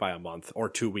Cyberpunk by a month or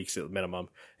 2 weeks at minimum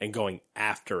and going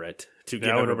after it to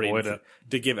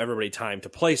give everybody time to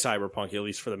play Cyberpunk, at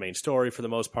least for the main story for the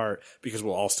most part, because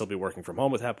we'll all still be working from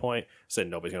home at that point. So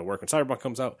nobody's going to work when Cyberpunk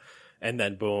comes out. And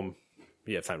then, boom,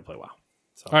 you have time to play WoW.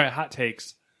 So. All right, hot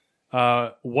takes.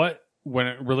 When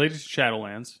it related to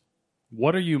Shadowlands,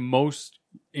 what are you most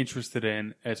interested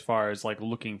in as far as like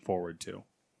looking forward to?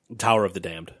 Tower of the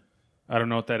Damned. I don't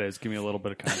know what that is. Give me a little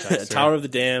bit of context. Tower of the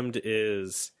Damned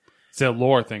is... It's a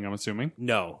lore thing, I'm assuming.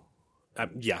 No.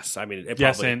 Yes. I mean,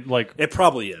 it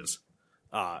probably is.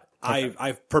 Okay.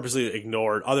 I've purposely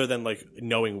ignored, other than like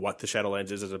knowing what the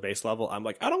Shadowlands is as a base level. I'm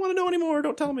like, I don't want to know anymore.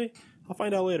 Don't tell me. I'll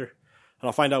find out later.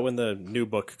 I'll find out when the new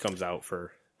book comes out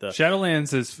for the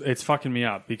Shadowlands it's fucking me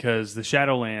up because the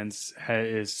Shadowlands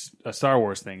is a Star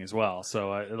Wars thing as well. So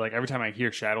like every time I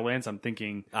hear Shadowlands, I'm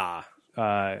thinking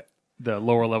the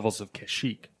lower levels of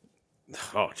Kashyyyk.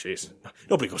 Oh, jeez.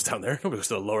 Nobody goes down there. Nobody goes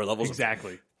to the lower levels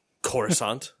exactly. of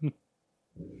Coruscant.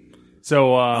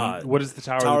 So what is the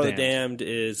Tower of the the Damned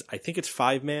is, I think it's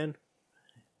 5-man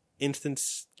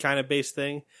instance kind of base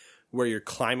thing where you're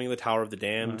climbing the Tower of the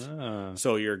Damned.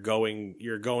 So you're going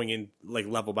in like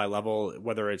level by level,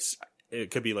 whether it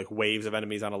could be like waves of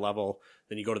enemies on a level,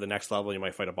 then you go to the next level and you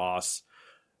might fight a boss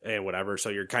and whatever. So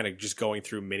you're kind of just going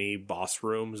through mini boss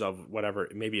rooms of whatever,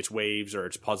 maybe it's waves or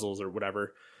it's puzzles or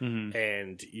whatever.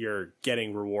 And you're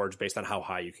getting rewards based on how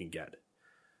high you can get.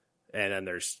 And then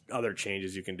there's other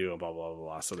changes you can do and blah, blah, blah,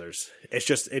 blah. So it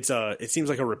seems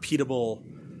like a repeatable,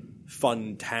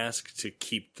 fun task to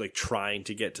keep like trying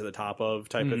to get to the top of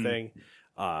type of thing.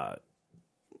 A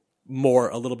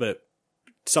little bit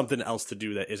something else to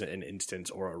do that isn't an instance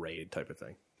or a raid type of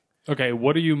thing. Okay.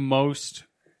 What are you most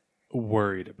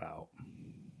worried about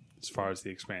as far as the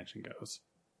expansion goes?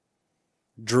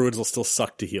 Druids will still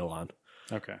suck to heal on.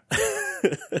 Okay.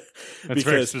 That's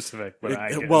very specific,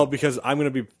 but because I'm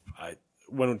going to be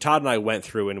when Todd and I went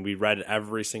through and we read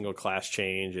every single class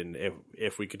change, and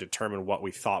if we could determine what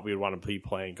we thought we would want to be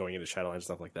playing going into Shadowlands and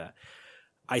stuff like that,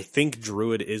 I think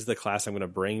Druid is the class I'm going to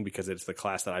bring because it's the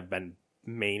class that I've been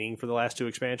maining for the last 2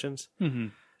 expansions.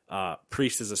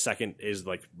 Priest is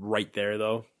like right there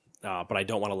though, but I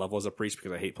don't want to level as a priest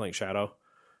because I hate playing Shadow.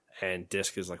 And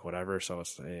disc is like whatever, so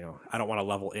it's I don't want to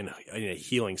level in a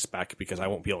healing spec because I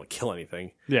won't be able to kill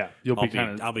anything. Yeah,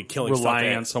 I'll be killing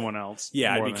relying on someone else.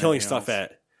 Yeah, I'd be killing stuff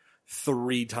at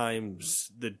 3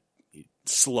 times the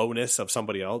slowness of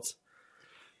somebody else.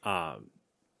 But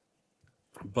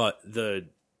the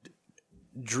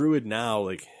Druid now,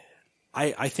 like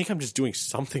I think I'm just doing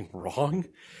something wrong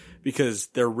because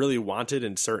they're really wanted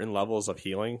in certain levels of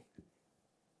healing,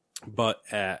 but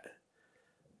at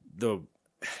the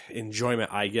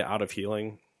enjoyment I get out of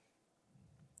healing,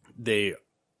 they're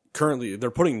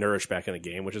putting Nourish back in the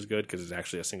game, which is good because it's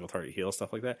actually a single target heal,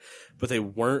 stuff like that. But they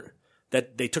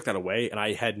took that away, and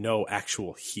I had no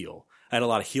actual heal. I had a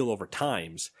lot of heal over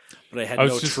times, but I had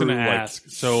no true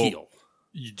heal.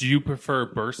 Do you prefer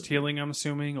burst healing? I'm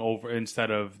assuming over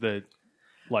instead of the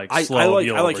slow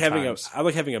heal. I like having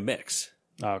a mix.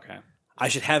 Oh, okay, I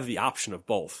should have the option of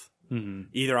both.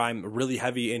 Either I'm really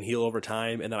heavy in heal over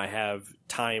time, and then I have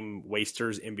time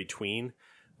wasters in between,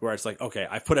 where it's like, okay,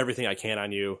 I've put everything I can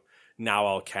on you. Now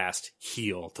I'll cast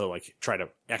heal to like try to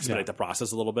expedite the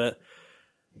process a little bit.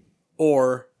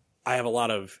 Or I have a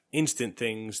lot of instant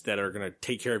things that are going to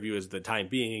take care of you as the time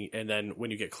being, and then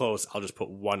when you get close, I'll just put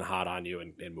one hot on you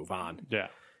and move on. Yeah,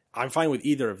 I'm fine with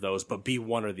either of those, but be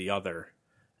one or the other,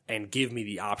 and give me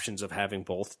the options of having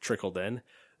both trickled in.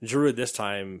 Druid this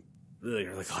time. Like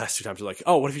the last 2 times, they're like,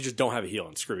 oh, what if you just don't have a heal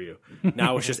and screw you?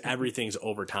 Now it's just everything's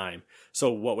over time.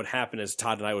 So what would happen is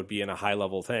Todd and I would be in a high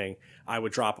level thing. I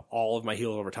would drop all of my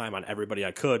heal over time on everybody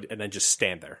I could and then just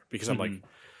stand there because I'm like,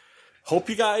 hope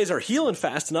you guys are healing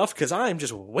fast enough because I'm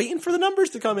just waiting for the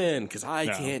numbers to come in because I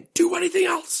can't do anything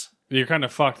else. You're kind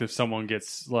of fucked if someone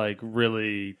gets like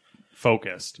really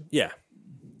focused. Yeah.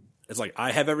 It's like,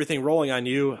 I have everything rolling on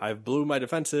you. I've blew my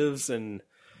defensives and...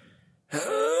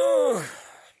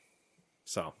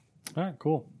 So, all right,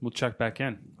 cool. We'll check back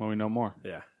in when we know more.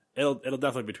 Yeah, it'll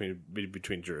definitely be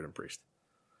between Druid and Priest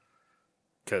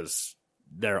because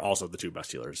they're also the 2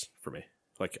 best healers for me.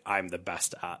 Like I'm the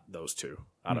best at those 2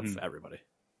 out of everybody.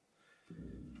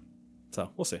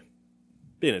 So we'll see.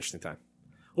 Be an interesting time.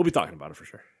 We'll be talking about it for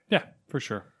sure. Yeah, for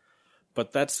sure.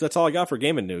 But that's all I got for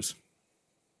gaming news.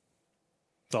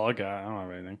 That's all I got. I don't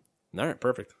have anything. All right,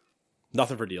 perfect.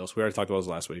 Nothing for deals. We already talked about those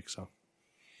last week. So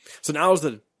now is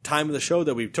the time of the show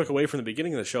that we took away from the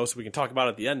beginning of the show so we can talk about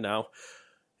it at the end now.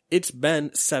 It's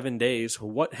been 7 days.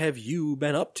 What have you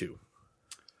been up to?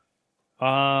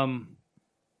 My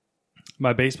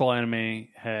baseball anime,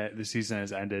 the season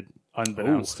has ended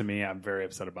unbeknownst to me. I'm very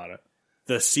upset about it.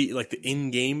 The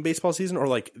in-game baseball season or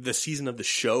like the season of the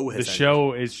show has ended? The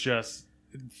show is just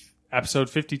episode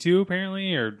 52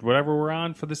 apparently or whatever we're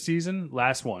on for the season.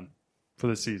 Last one for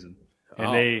the season.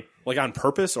 And they like on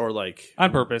purpose or like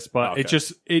on purpose, but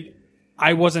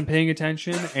I wasn't paying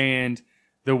attention, and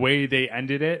the way they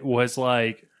ended it was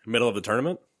like middle of the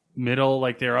tournament,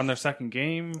 like they're on their second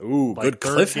game. Ooh, like good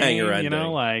cliffhanger ending. You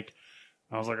know, like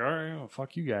I was like, all right, well,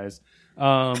 fuck you guys.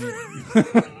 Trying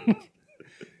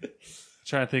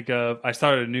to think of, I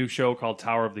started a new show called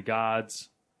Tower of the Gods,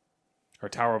 or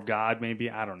Tower of God, maybe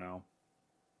I don't know.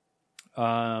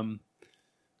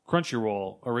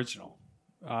 Crunchyroll original.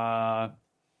 Other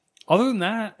than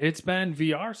that, it's been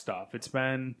VR stuff. It's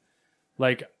been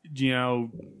like,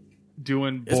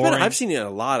 doing boring. I've seen a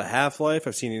lot of Half-Life.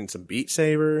 I've seen some Beat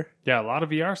Saber. Yeah, a lot of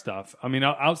VR stuff. I mean,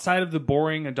 outside of the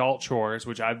boring adult chores,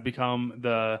 which I've become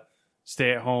the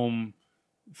stay-at-home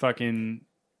fucking,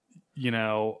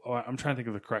 I'm trying to think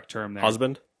of the correct term there.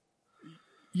 Husband?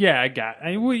 Yeah,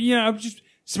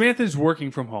 Samantha's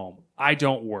working from home. I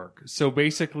don't work. So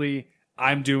basically,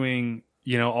 I'm doing,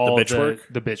 all the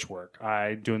bitch work.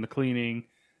 I'm doing the cleaning,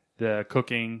 the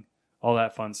cooking, all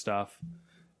that fun stuff.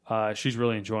 She's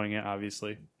really enjoying it,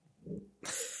 obviously.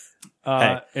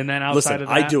 Hey, and then outside of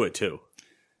that, I do it too.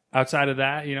 Outside of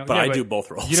that, but I do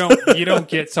both roles. You don't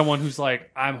get someone who's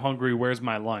like, I'm hungry. Where's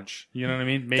my lunch? You know what I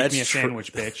mean? Make me a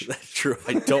sandwich, bitch. That's true.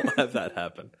 I don't have that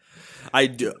happen. I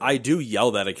do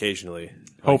yell that occasionally.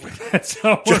 Hoping that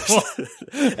someone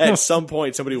at some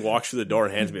point somebody walks through the door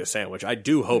and hands me a sandwich. I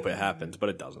do hope it happens, but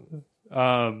it doesn't.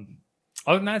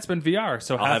 Other than that, it's been VR.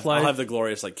 So I'll have the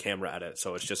glorious camera edit,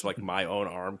 so it's just my own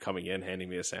arm coming in, handing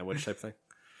me a sandwich type thing.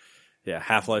 Yeah,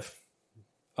 Half-Life.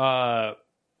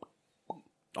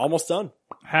 Almost done.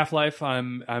 Half-Life.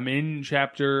 I'm in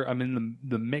chapter. I'm in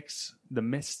the mist.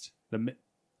 I'm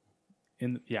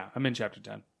in chapter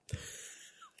 10.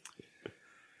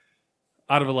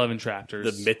 Out of 11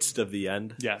 chapters. The midst of the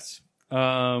end. Yes.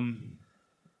 I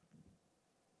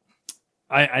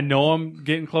know I'm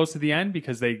getting close to the end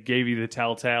because they gave you the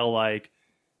telltale,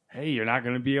 hey, you're not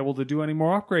going to be able to do any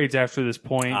more upgrades after this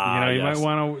point. You might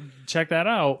want to check that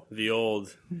out. The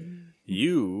old,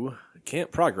 you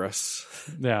can't progress.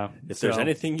 Yeah. If there's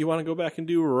anything you want to go back and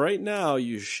do right now,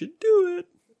 you should do it.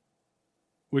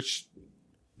 Which,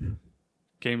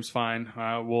 game's fine.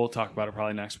 We'll talk about it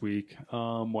probably next week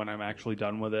when I'm actually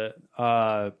done with it.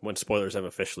 When spoilers have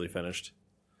officially finished.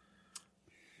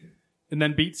 And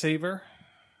then Beat Saber.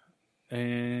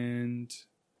 And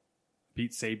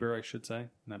Beat Saber, I should say.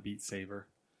 Not Beat Saber.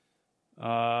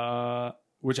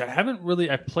 Which I haven't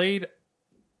really... I played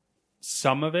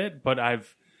some of it, but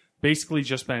I've basically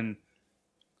just been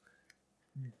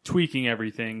tweaking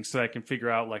everything so that I can figure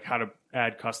out how to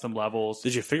add custom levels.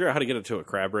 Did you figure out how to get into a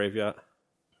crab rave yet?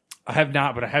 I have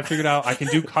not, but I have figured out I can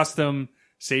do custom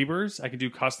sabers. I can do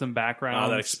custom backgrounds.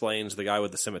 That explains the guy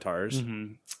with the scimitars.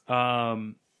 Mm-hmm.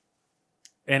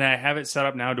 And I have it set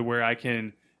up now to where I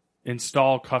can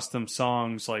install custom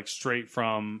songs straight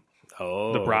from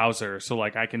the browser. So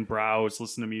I can browse,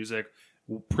 listen to music,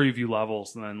 preview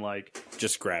levels, and then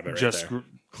just grab it. Just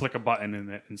click a button and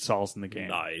it installs in the game.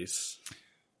 Nice.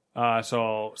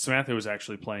 So Samantha was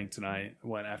actually playing tonight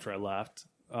after I left.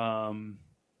 And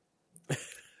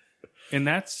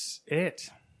that's it.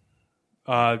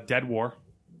 Dead War.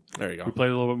 There you go. We played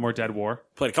a little bit more Dead War.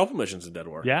 Played a couple missions in Dead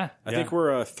War. Yeah. I think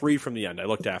we're 3 from the end. I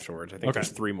looked afterwards. I think there's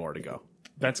 3 more to go.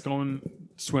 That's going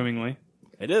swimmingly.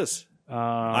 It is.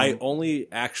 I only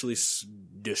actually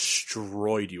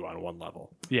destroyed you on one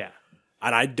level. Yeah.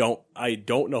 And I don't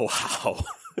know how.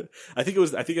 I think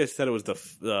I said it was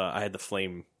I had the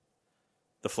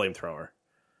flamethrower.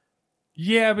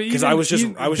 Yeah, but because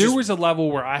there was a level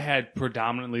where I had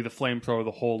predominantly the flamethrower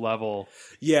the whole level.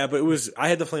 Yeah, but I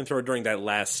had the flamethrower during that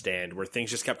last stand where things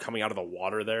just kept coming out of the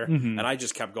water there, and I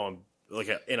just kept going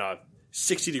in a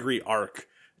 60-degree arc,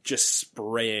 just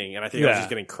spraying. And I think I was just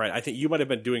getting credit. I think you might have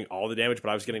been doing all the damage, but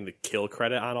I was getting the kill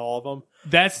credit on all of them.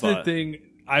 That's the thing.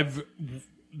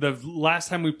 The last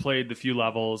time we played the few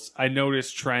levels, I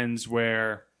noticed trends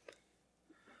where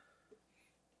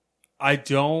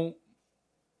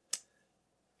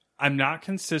I'm not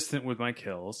consistent with my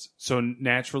kills, so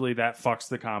naturally that fucks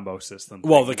the combo system.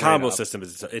 Well, the combo system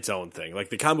is its own thing.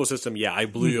 The combo system, I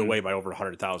blew you away by over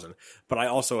 100,000, but I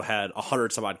also had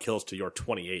 100 some odd kills to your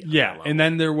 28. Yeah, and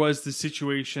then there was those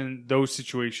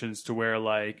situations to where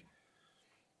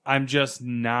I'm just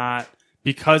not,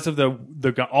 because of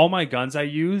the all my guns I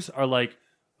use are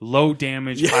low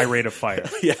damage, high rate of fire.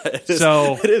 Yeah,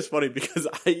 it is funny because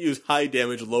I use high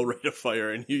damage, low rate of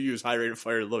fire, and you use high rate of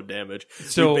fire, low damage.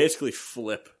 So we basically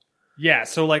flip. Yeah,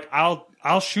 so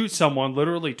I'll shoot someone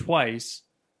literally twice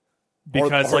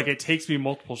because it takes me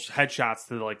multiple headshots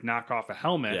to knock off a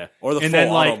helmet. Yeah, or the and full then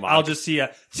auto mod. I'll just see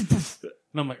and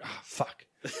I'm like, oh fuck.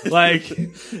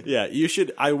 Yeah, you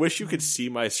should. I wish you could see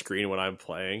my screen when I'm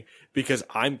playing because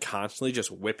I'm constantly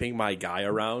just whipping my guy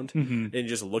around and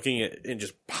just looking at and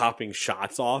just popping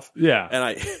shots off. Yeah,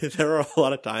 and there are a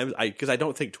lot of times because I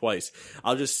don't think twice.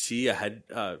 I'll just see a head,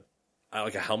 a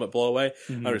helmet blow away.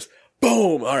 I just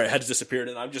boom. All right, head's disappeared,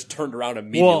 and I'm just turned around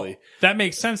immediately. Well, that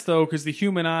makes sense though because the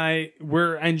human eye,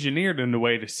 we're engineered in a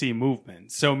way to see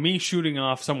movement. So me shooting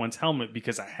off someone's helmet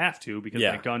because I have to because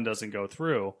my gun doesn't go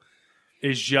through.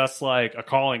 is just like a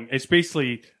calling. It's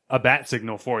basically a bat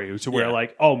signal for you. So we're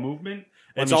like, oh, movement.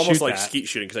 It's almost like skeet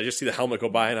shooting because I just see the helmet go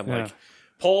by and I'm like,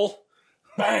 pull,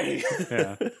 bang.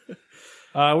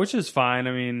 Which is fine.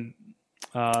 I mean,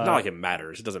 not like it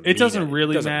matters. It doesn't.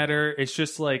 Really matter. It's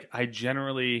just like I've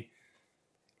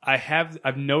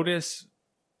noticed,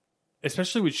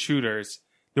 especially with shooters,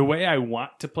 the way I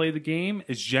want to play the game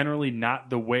is generally not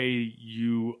the way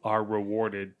you are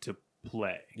rewarded to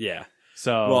play. Yeah.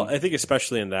 So, well, I think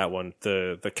especially in that one,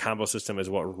 the combo system is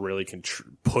what really can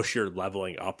push your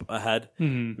leveling up ahead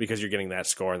because you're getting that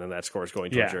score and then that score is going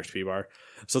towards your XP bar.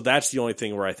 So that's the only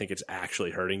thing where I think it's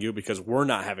actually hurting you because we're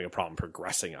not having a problem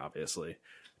progressing, obviously.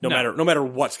 No matter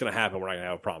what's going to happen, we're not going to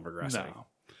have a problem progressing. No.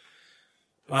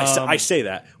 I say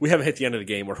that. We haven't hit the end of the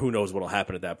game where who knows what will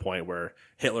happen at that point where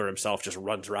Hitler himself just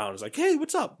runs around and is like, hey,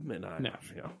 what's up? And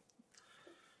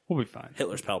we'll be fine.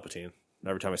 Hitler's Palpatine.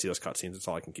 Every time I see those cutscenes, it's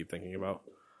all I can keep thinking about.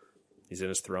 He's in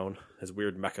his throne, his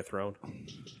weird mecha throne.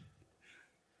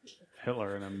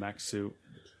 Hitler in a mech suit.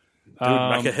 Dude,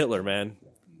 mecha Hitler, man.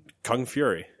 Kung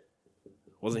Fury.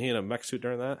 Wasn't he in a mech suit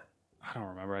during that? I don't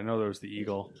remember. I know there was the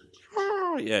eagle.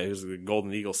 Oh, yeah, it was the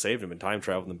Golden Eagle saved him and time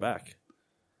traveled him back.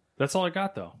 That's all I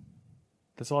got, though.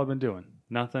 That's all I've been doing.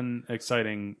 Nothing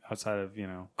exciting outside of,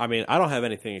 I mean, I don't have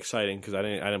anything exciting because I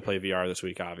didn't play VR this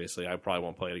week, obviously. I probably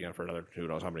won't play it again for another who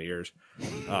knows how many years.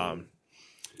 I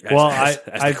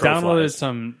downloaded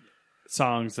some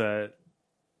songs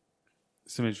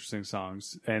some interesting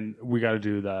songs, and we got to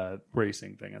do the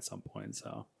racing thing at some point,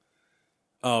 so.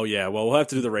 Oh, yeah. Well, we'll have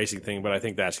to do the racing thing, but I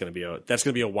think that's going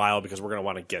to be a while because we're going to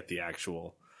want to get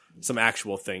some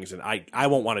actual things, and I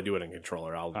won't want to do it in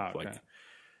controller. I'll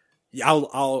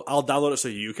download it so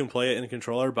you can play it in a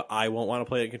controller, but I won't want to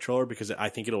play it in controller because I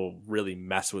think it'll really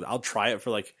mess with. I'll try it for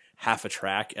like half a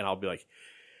track, and I'll be like,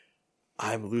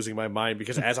 I'm losing my mind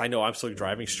because as I know, I'm still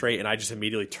driving straight, and I just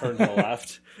immediately turn to the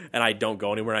left, and I don't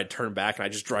go anywhere. And I turn back, and I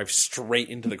just drive straight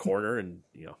into the corner, and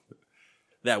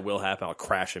that will happen. I'll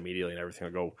crash immediately, and everything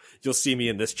will go. You'll see me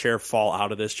in this chair, fall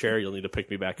out of this chair. You'll need to pick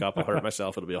me back up. I'll hurt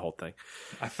myself. It'll be a whole thing.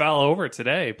 I fell over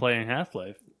today playing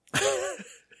Half-Life.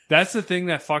 That's the thing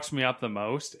that fucks me up the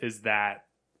most is that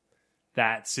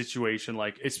situation.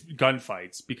 Like, it's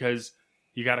gunfights because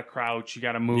you got to crouch, you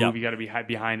got to move, you got to be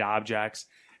behind objects,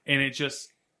 and it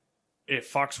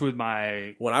fucks with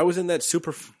my. When I was in that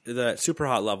super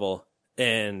hot level,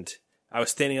 and I was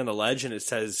standing on the ledge, and it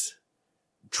says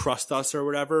 "Trust us" or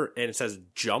whatever, and it says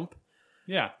 "Jump."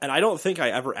 Yeah, and I don't think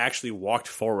I ever actually walked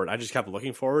forward. I just kept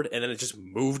looking forward, and then it just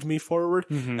moved me forward,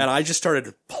 and I just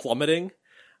started plummeting.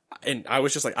 And I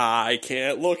was just like, I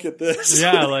can't look at this.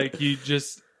 Yeah, like you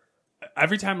just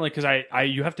every time, like because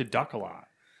you have to duck a lot.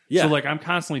 Yeah, so like I'm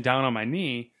constantly down on my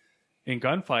knee in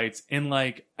gunfights, and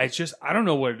like I don't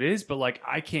know what it is, but like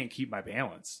I can't keep my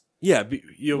balance. Yeah,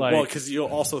 because you'll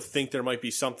also think there might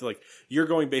be something like you're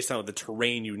going based on the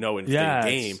terrain in the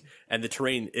game, and the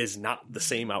terrain is not the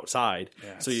same outside.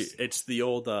 Yes. So it's the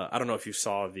old. I don't know if you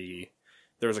saw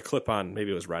there was a clip on maybe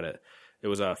it was Reddit. It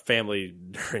was a family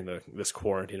during this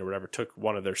quarantine or whatever took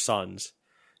one of their sons,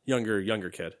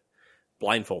 younger kid,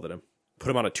 blindfolded him,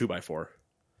 put him on a 2x4,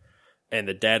 and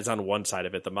the dad's on one side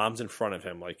of it, the mom's in front of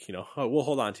him, like oh, we'll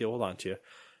hold on to you.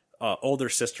 Older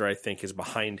sister, I think, is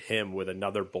behind him with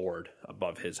another board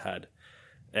above his head,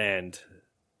 and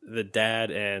the dad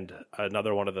and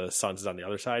another one of the sons is on the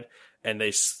other side, and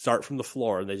they start from the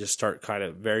floor and they just start kind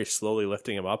of very slowly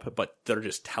lifting him up, but they're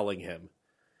just telling him.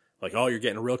 Like, oh, you're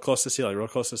getting real close to the ceiling, All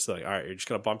right, you're just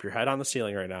going to bump your head on the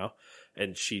ceiling right now.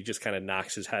 And she just kind of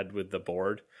knocks his head with the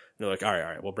board. And they're like, all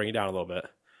right, we'll bring you down a little bit.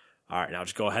 All right, now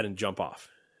just go ahead and jump off.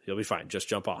 You'll be fine. Just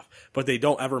jump off. But they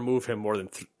don't ever move him more than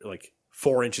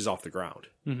 4 inches off the ground.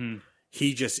 Mm-hmm.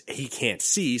 He can't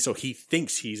see, so he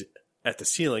thinks he's at the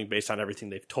ceiling based on everything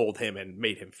they've told him and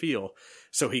made him feel.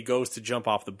 So he goes to jump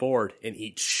off the board and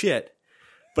eat shit,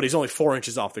 but he's only 4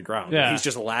 inches off the ground. Yeah. He's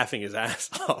just laughing his ass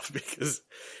off because...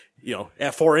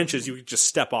 at 4 inches, you could just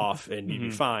step off and you'd be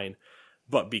fine.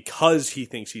 But because he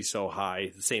thinks he's so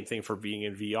high, the same thing for being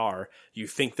in VR, you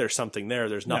think there's something there,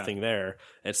 there's nothing there.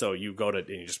 And so you go to, and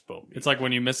you just boom. It's like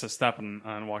when you miss a step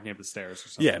on walking up the stairs or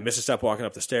something. Yeah, miss a step walking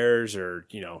up the stairs, or,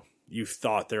 you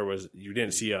thought you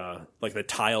didn't see like the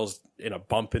tiles in a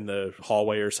bump in the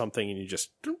hallway or something, and you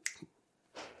just,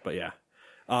 but yeah.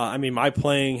 I mean, my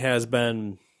playing has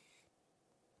been,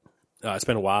 it's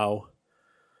been WoW.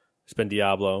 It's been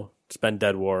Diablo. It's been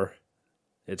Dead War.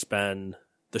 It's been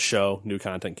the show. New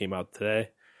content came out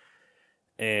today.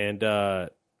 And I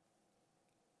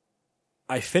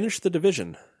finished The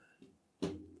Division.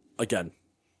 Again.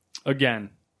 I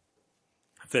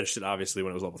finished it, obviously,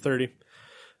 when it was level 30.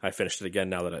 I finished it again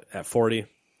now that at 40.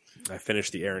 I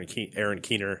finished the Aaron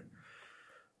Keener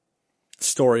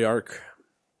story arc.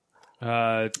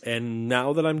 And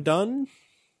now that I'm done,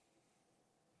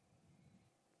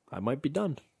 I might be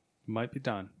done. Might be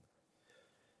done.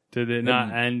 Did it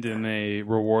not end in a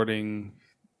rewarding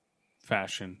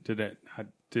fashion? Did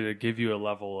it give you a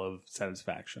level of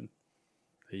satisfaction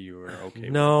that you were okay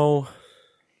with? No,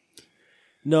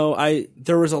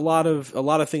 there was a lot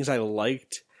of things I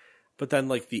liked, but then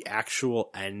like the actual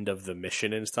end of the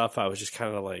mission and stuff, I was just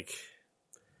kind of like,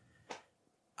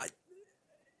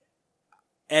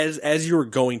 as you were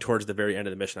going towards the very end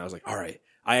of the mission, I was like, all right,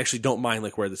 I actually don't mind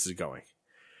like where this is going.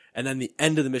 And then the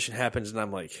end of the mission happens and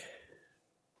I'm like,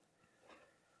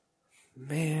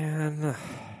 man,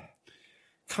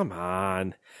 come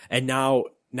on. And now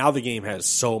the game has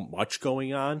so much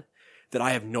going on that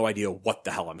I have no idea what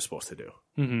the hell I'm supposed to do.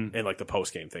 Mm-hmm. In like the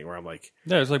post game thing where I'm like,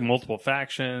 there's like multiple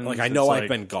factions. Like I know I've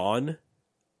been gone,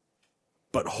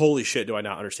 but holy shit, do I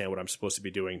not understand what I'm supposed to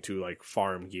be doing to like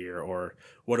farm gear, or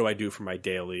what do I do for my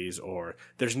dailies, or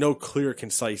there's no clear,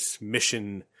 concise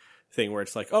mission thing where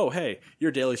it's like, oh, hey,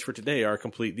 your dailies for today are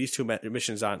complete these two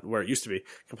missions on where it used to be,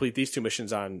 complete these two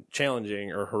missions on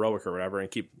challenging or heroic or whatever,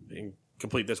 and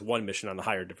complete this one mission on the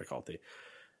higher difficulty.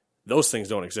 Those things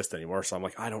don't exist anymore. So I'm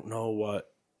like, I don't know what.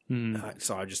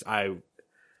 So I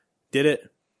did it.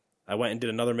 I went and did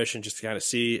another mission just to kind of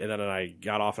see, and then I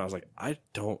got off and I was like, I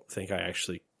don't think I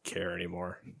actually care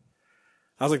anymore.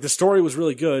 I was like, the story was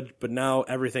really good, but now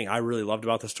everything I really loved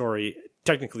about the story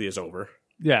technically is over.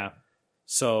 Yeah.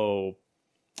 So,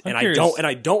 and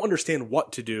I don't understand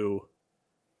what to do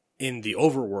in the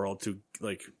overworld to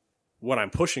like what I'm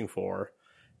pushing for.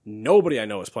 Nobody I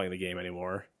know is playing the game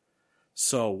anymore.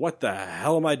 So what the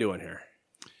hell am I doing here?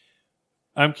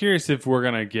 I'm curious if we're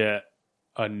going to get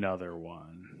another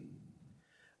one.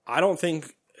 I don't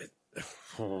think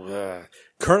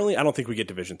currently I don't think we get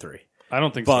Division 3. I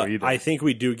don't think so either. I think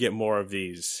we do get more of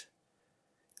these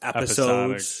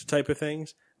episodes type of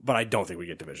things, but I don't think we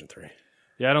get Division 3.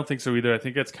 Yeah, I don't think so either. I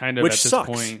think it's kind of which at this sucks.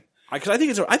 point, because I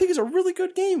think it's a really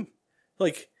good game.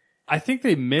 Like I think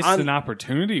they missed an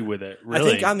opportunity with it. Really.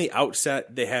 I think on the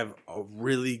outset they have a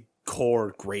really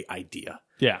core great idea.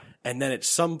 Yeah. And then at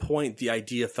some point the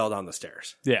idea fell down the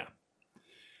stairs. Yeah.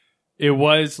 It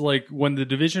was like when the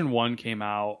Division 1 came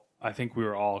out, I think we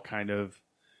were all kind of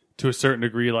to a certain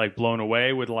degree like blown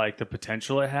away with like the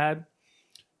potential it had.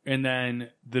 And then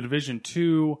the Division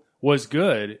 2 was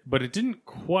good, but it didn't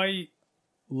quite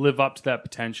live up to that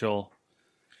potential.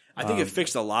 I think it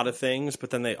fixed a lot of things, but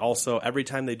then they also, every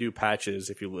time they do patches,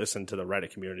 if you listen to the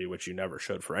Reddit community, which you never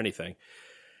should for anything,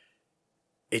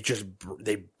 it just,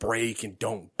 they break and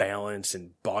don't balance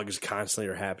and bugs constantly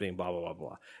are happening, blah, blah, blah,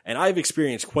 blah. And I've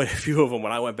experienced quite a few of them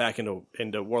when I went back into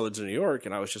Warlords of New York,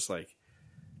 and I was just like,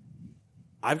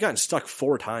 I've gotten stuck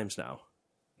 4 times now.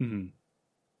 Mm-hmm.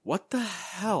 What the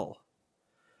hell?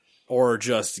 Or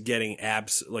just getting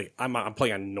like I'm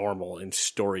playing on normal and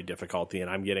story difficulty, and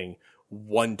I'm getting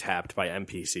one-tapped by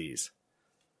NPCs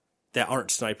that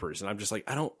aren't snipers, and I'm just like,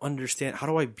 I don't understand. How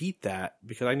do I beat that?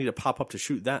 Because I need to pop up to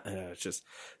shoot that. And it's just,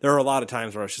 there are a lot of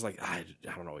times where I was just like, I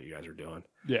don't know what you guys are doing.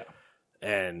 Yeah.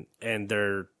 And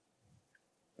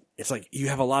it's like you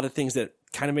have a lot of things that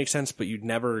kind of make sense, but you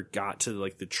never got to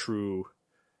like the true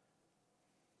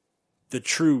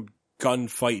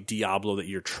gunfight Diablo that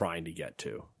you're trying to get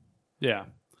to. Yeah.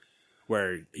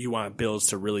 Where you want builds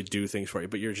to really do things for you,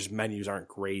 but your just menus aren't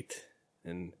great.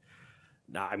 And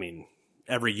I mean,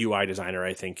 every UI designer,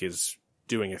 I think, is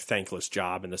doing a thankless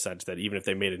job in the sense that even if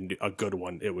they made a good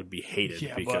one, it would be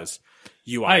hated because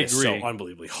UI is so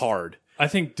unbelievably hard. I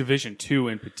think Division 2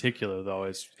 in particular, though,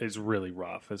 is really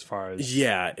rough as far as...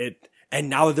 Yeah, and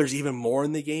now that there's even more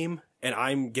in the game, and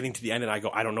I'm getting to the end and I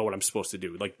go, I don't know what I'm supposed to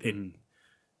do. Like,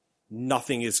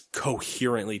 nothing is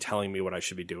coherently telling me what I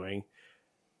should be doing.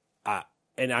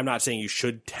 And I'm not saying you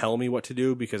should tell me what to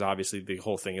do, because obviously the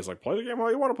whole thing is like, play the game how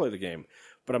you want to play the game.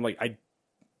 But I'm like,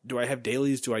 do I have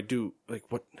dailies? Do I do, like,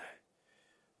 what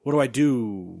do I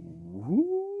do?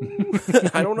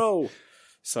 I don't know.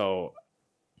 So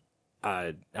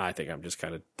I think I'm just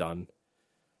kind of done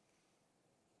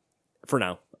for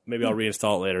now. Maybe I'll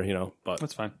reinstall it later, but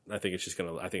that's fine. I think it's going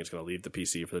to leave the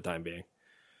PC for the time being.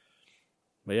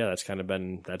 But yeah, that's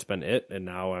been it. And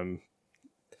now I'm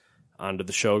onto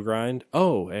the show grind.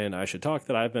 Oh, and I should talk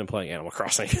that I've been playing Animal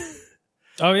Crossing.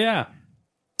 Oh, yeah.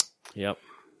 Yep.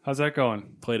 How's that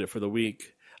going? Played it for the week.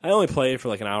 I only play for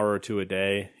like an hour or two a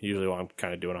day, usually while I'm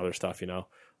kind of doing other stuff,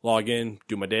 Log in,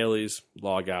 do my dailies,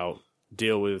 log out,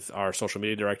 deal with our social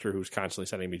media director who's constantly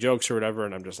sending me jokes or whatever,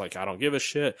 and I'm just like, I don't give a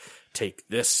shit. Take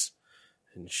this.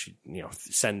 And she,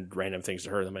 send random things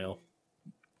to her in the mail.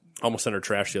 Almost sent her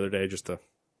trash the other day just to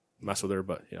mess with her,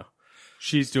 but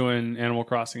She's doing Animal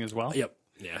Crossing as well? Yep.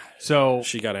 Yeah. So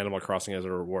she got Animal Crossing as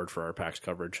a reward for our PAX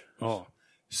coverage. Oh.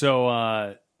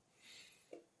 So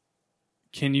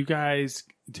can you guys,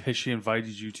 has she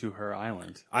invited you to her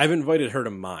island? I've invited her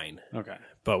to mine. Okay.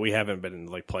 But we haven't been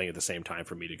playing at the same time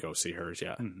for me to go see hers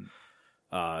yet.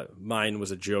 Mm-hmm. Mine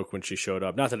was a joke when she showed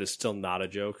up. Not that it's still not a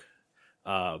joke,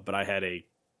 but I had a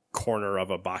corner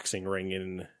of a boxing ring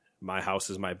in my house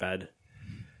as my bed.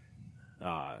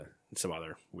 And some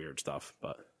other weird stuff,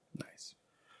 but nice.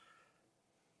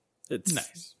 It's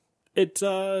nice. It's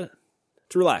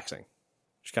relaxing.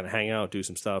 Just kind of hang out, do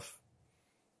some stuff,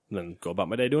 and then go about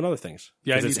my day doing other things.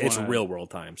 Yeah, it's real world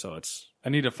time, so it's. I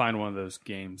need to find one of those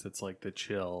games that's like the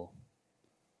chill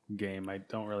game. I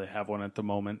don't really have one at the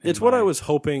moment. It's what I was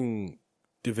hoping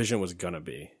Division was gonna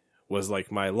be. Was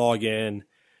like my login,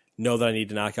 know that I need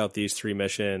to knock out these 3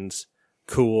 missions.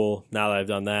 Cool. Now that I've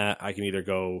done that, I can either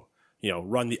go,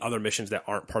 run the other missions that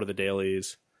aren't part of the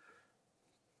dailies.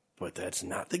 But that's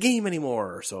not the game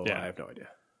anymore, so I have no idea.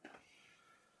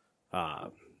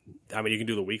 I mean, you can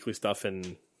do the weekly stuff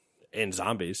in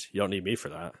Zombies. You don't need me for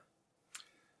that.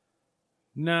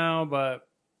 No, but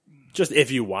just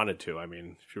if you wanted to. I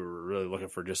mean, if you were really looking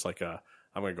for just like I'm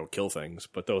going to go kill things,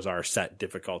 but those are set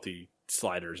difficulty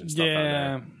sliders and stuff.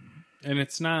 Yeah, and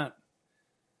it's not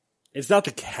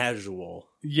the casual.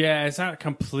 Yeah, it's not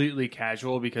completely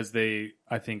casual because they,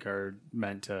 I think, are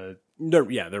meant to.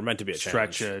 They're meant to be a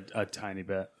stretch challenge. a tiny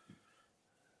bit.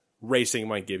 Racing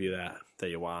might give you that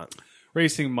you want.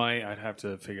 Racing might. I'd have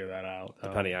to figure that out.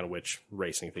 Depending on which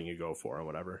racing thing you go for or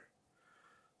whatever.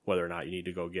 Whether or not you need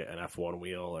to go get an F1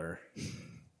 wheel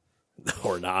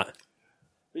or not.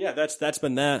 But yeah, that's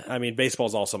been that. I mean,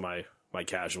 baseball's also my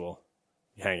casual.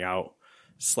 You hang out,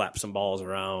 slap some balls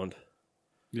around.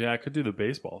 Yeah, I could do the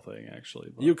baseball thing, actually.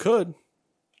 But. You could.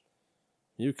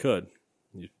 You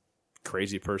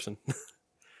crazy person.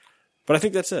 But I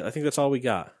think that's it. I think that's all we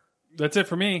got. That's it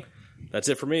for me. That's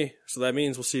it for me. So that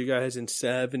means we'll see you guys in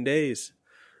 7 days.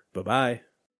 Bye-bye.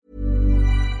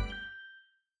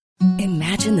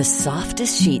 Imagine the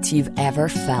softest sheets you've ever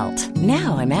felt.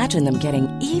 Now imagine them getting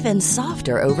even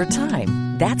softer over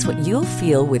time. That's what you'll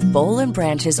feel with Boll &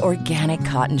 Branch's organic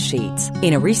cotton sheets.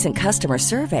 In a recent customer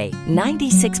survey,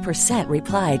 96%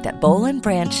 replied that Boll &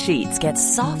 Branch sheets get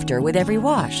softer with every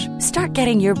wash. Start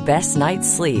getting your best night's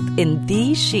sleep in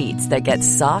these sheets that get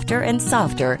softer and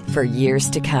softer for years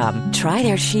to come. Try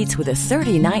their sheets with a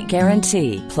 30-night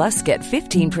guarantee. Plus, get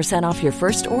 15% off your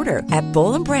first order at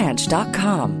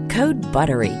bollandbranch.com. Code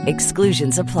BUTTERY.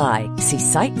 Exclusions apply. See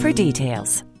site for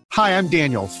details. Hi, I'm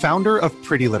Daniel, founder of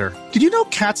Pretty Litter. Did you know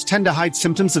cats tend to hide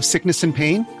symptoms of sickness and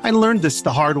pain? I learned this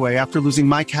the hard way after losing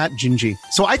my cat, Gingy.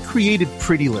 So I created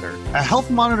Pretty Litter, a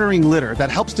health monitoring litter that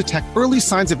helps detect early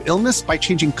signs of illness by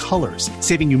changing colors,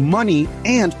 saving you money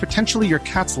and potentially your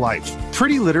cat's life.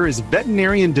 Pretty Litter is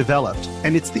veterinarian developed,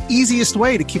 and it's the easiest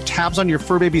way to keep tabs on your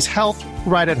fur baby's health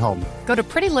right at home. Go to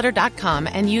prettylitter.com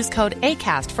and use code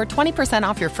ACAST for 20%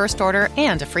 off your first order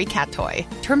and a free cat toy.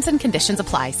 Terms and conditions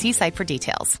apply. See site for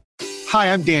details.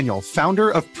 Hi, I'm Daniel, founder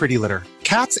of Pretty Litter.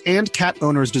 Cats and cat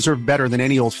owners deserve better than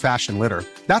any old-fashioned litter.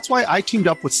 That's why I teamed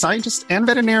up with scientists and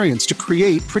veterinarians to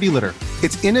create Pretty Litter.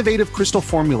 Its innovative crystal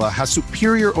formula has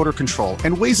superior odor control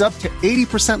and weighs up to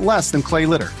 80% less than clay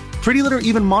litter. Pretty Litter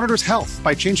even monitors health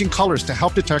by changing colors to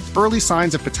help detect early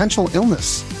signs of potential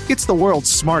illness. It's the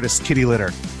world's smartest kitty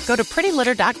litter. Go to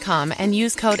prettylitter.com and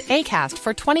use code ACAST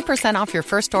for 20% off your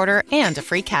first order and a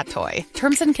free cat toy.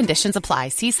 Terms and conditions apply.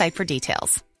 See site for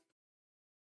details.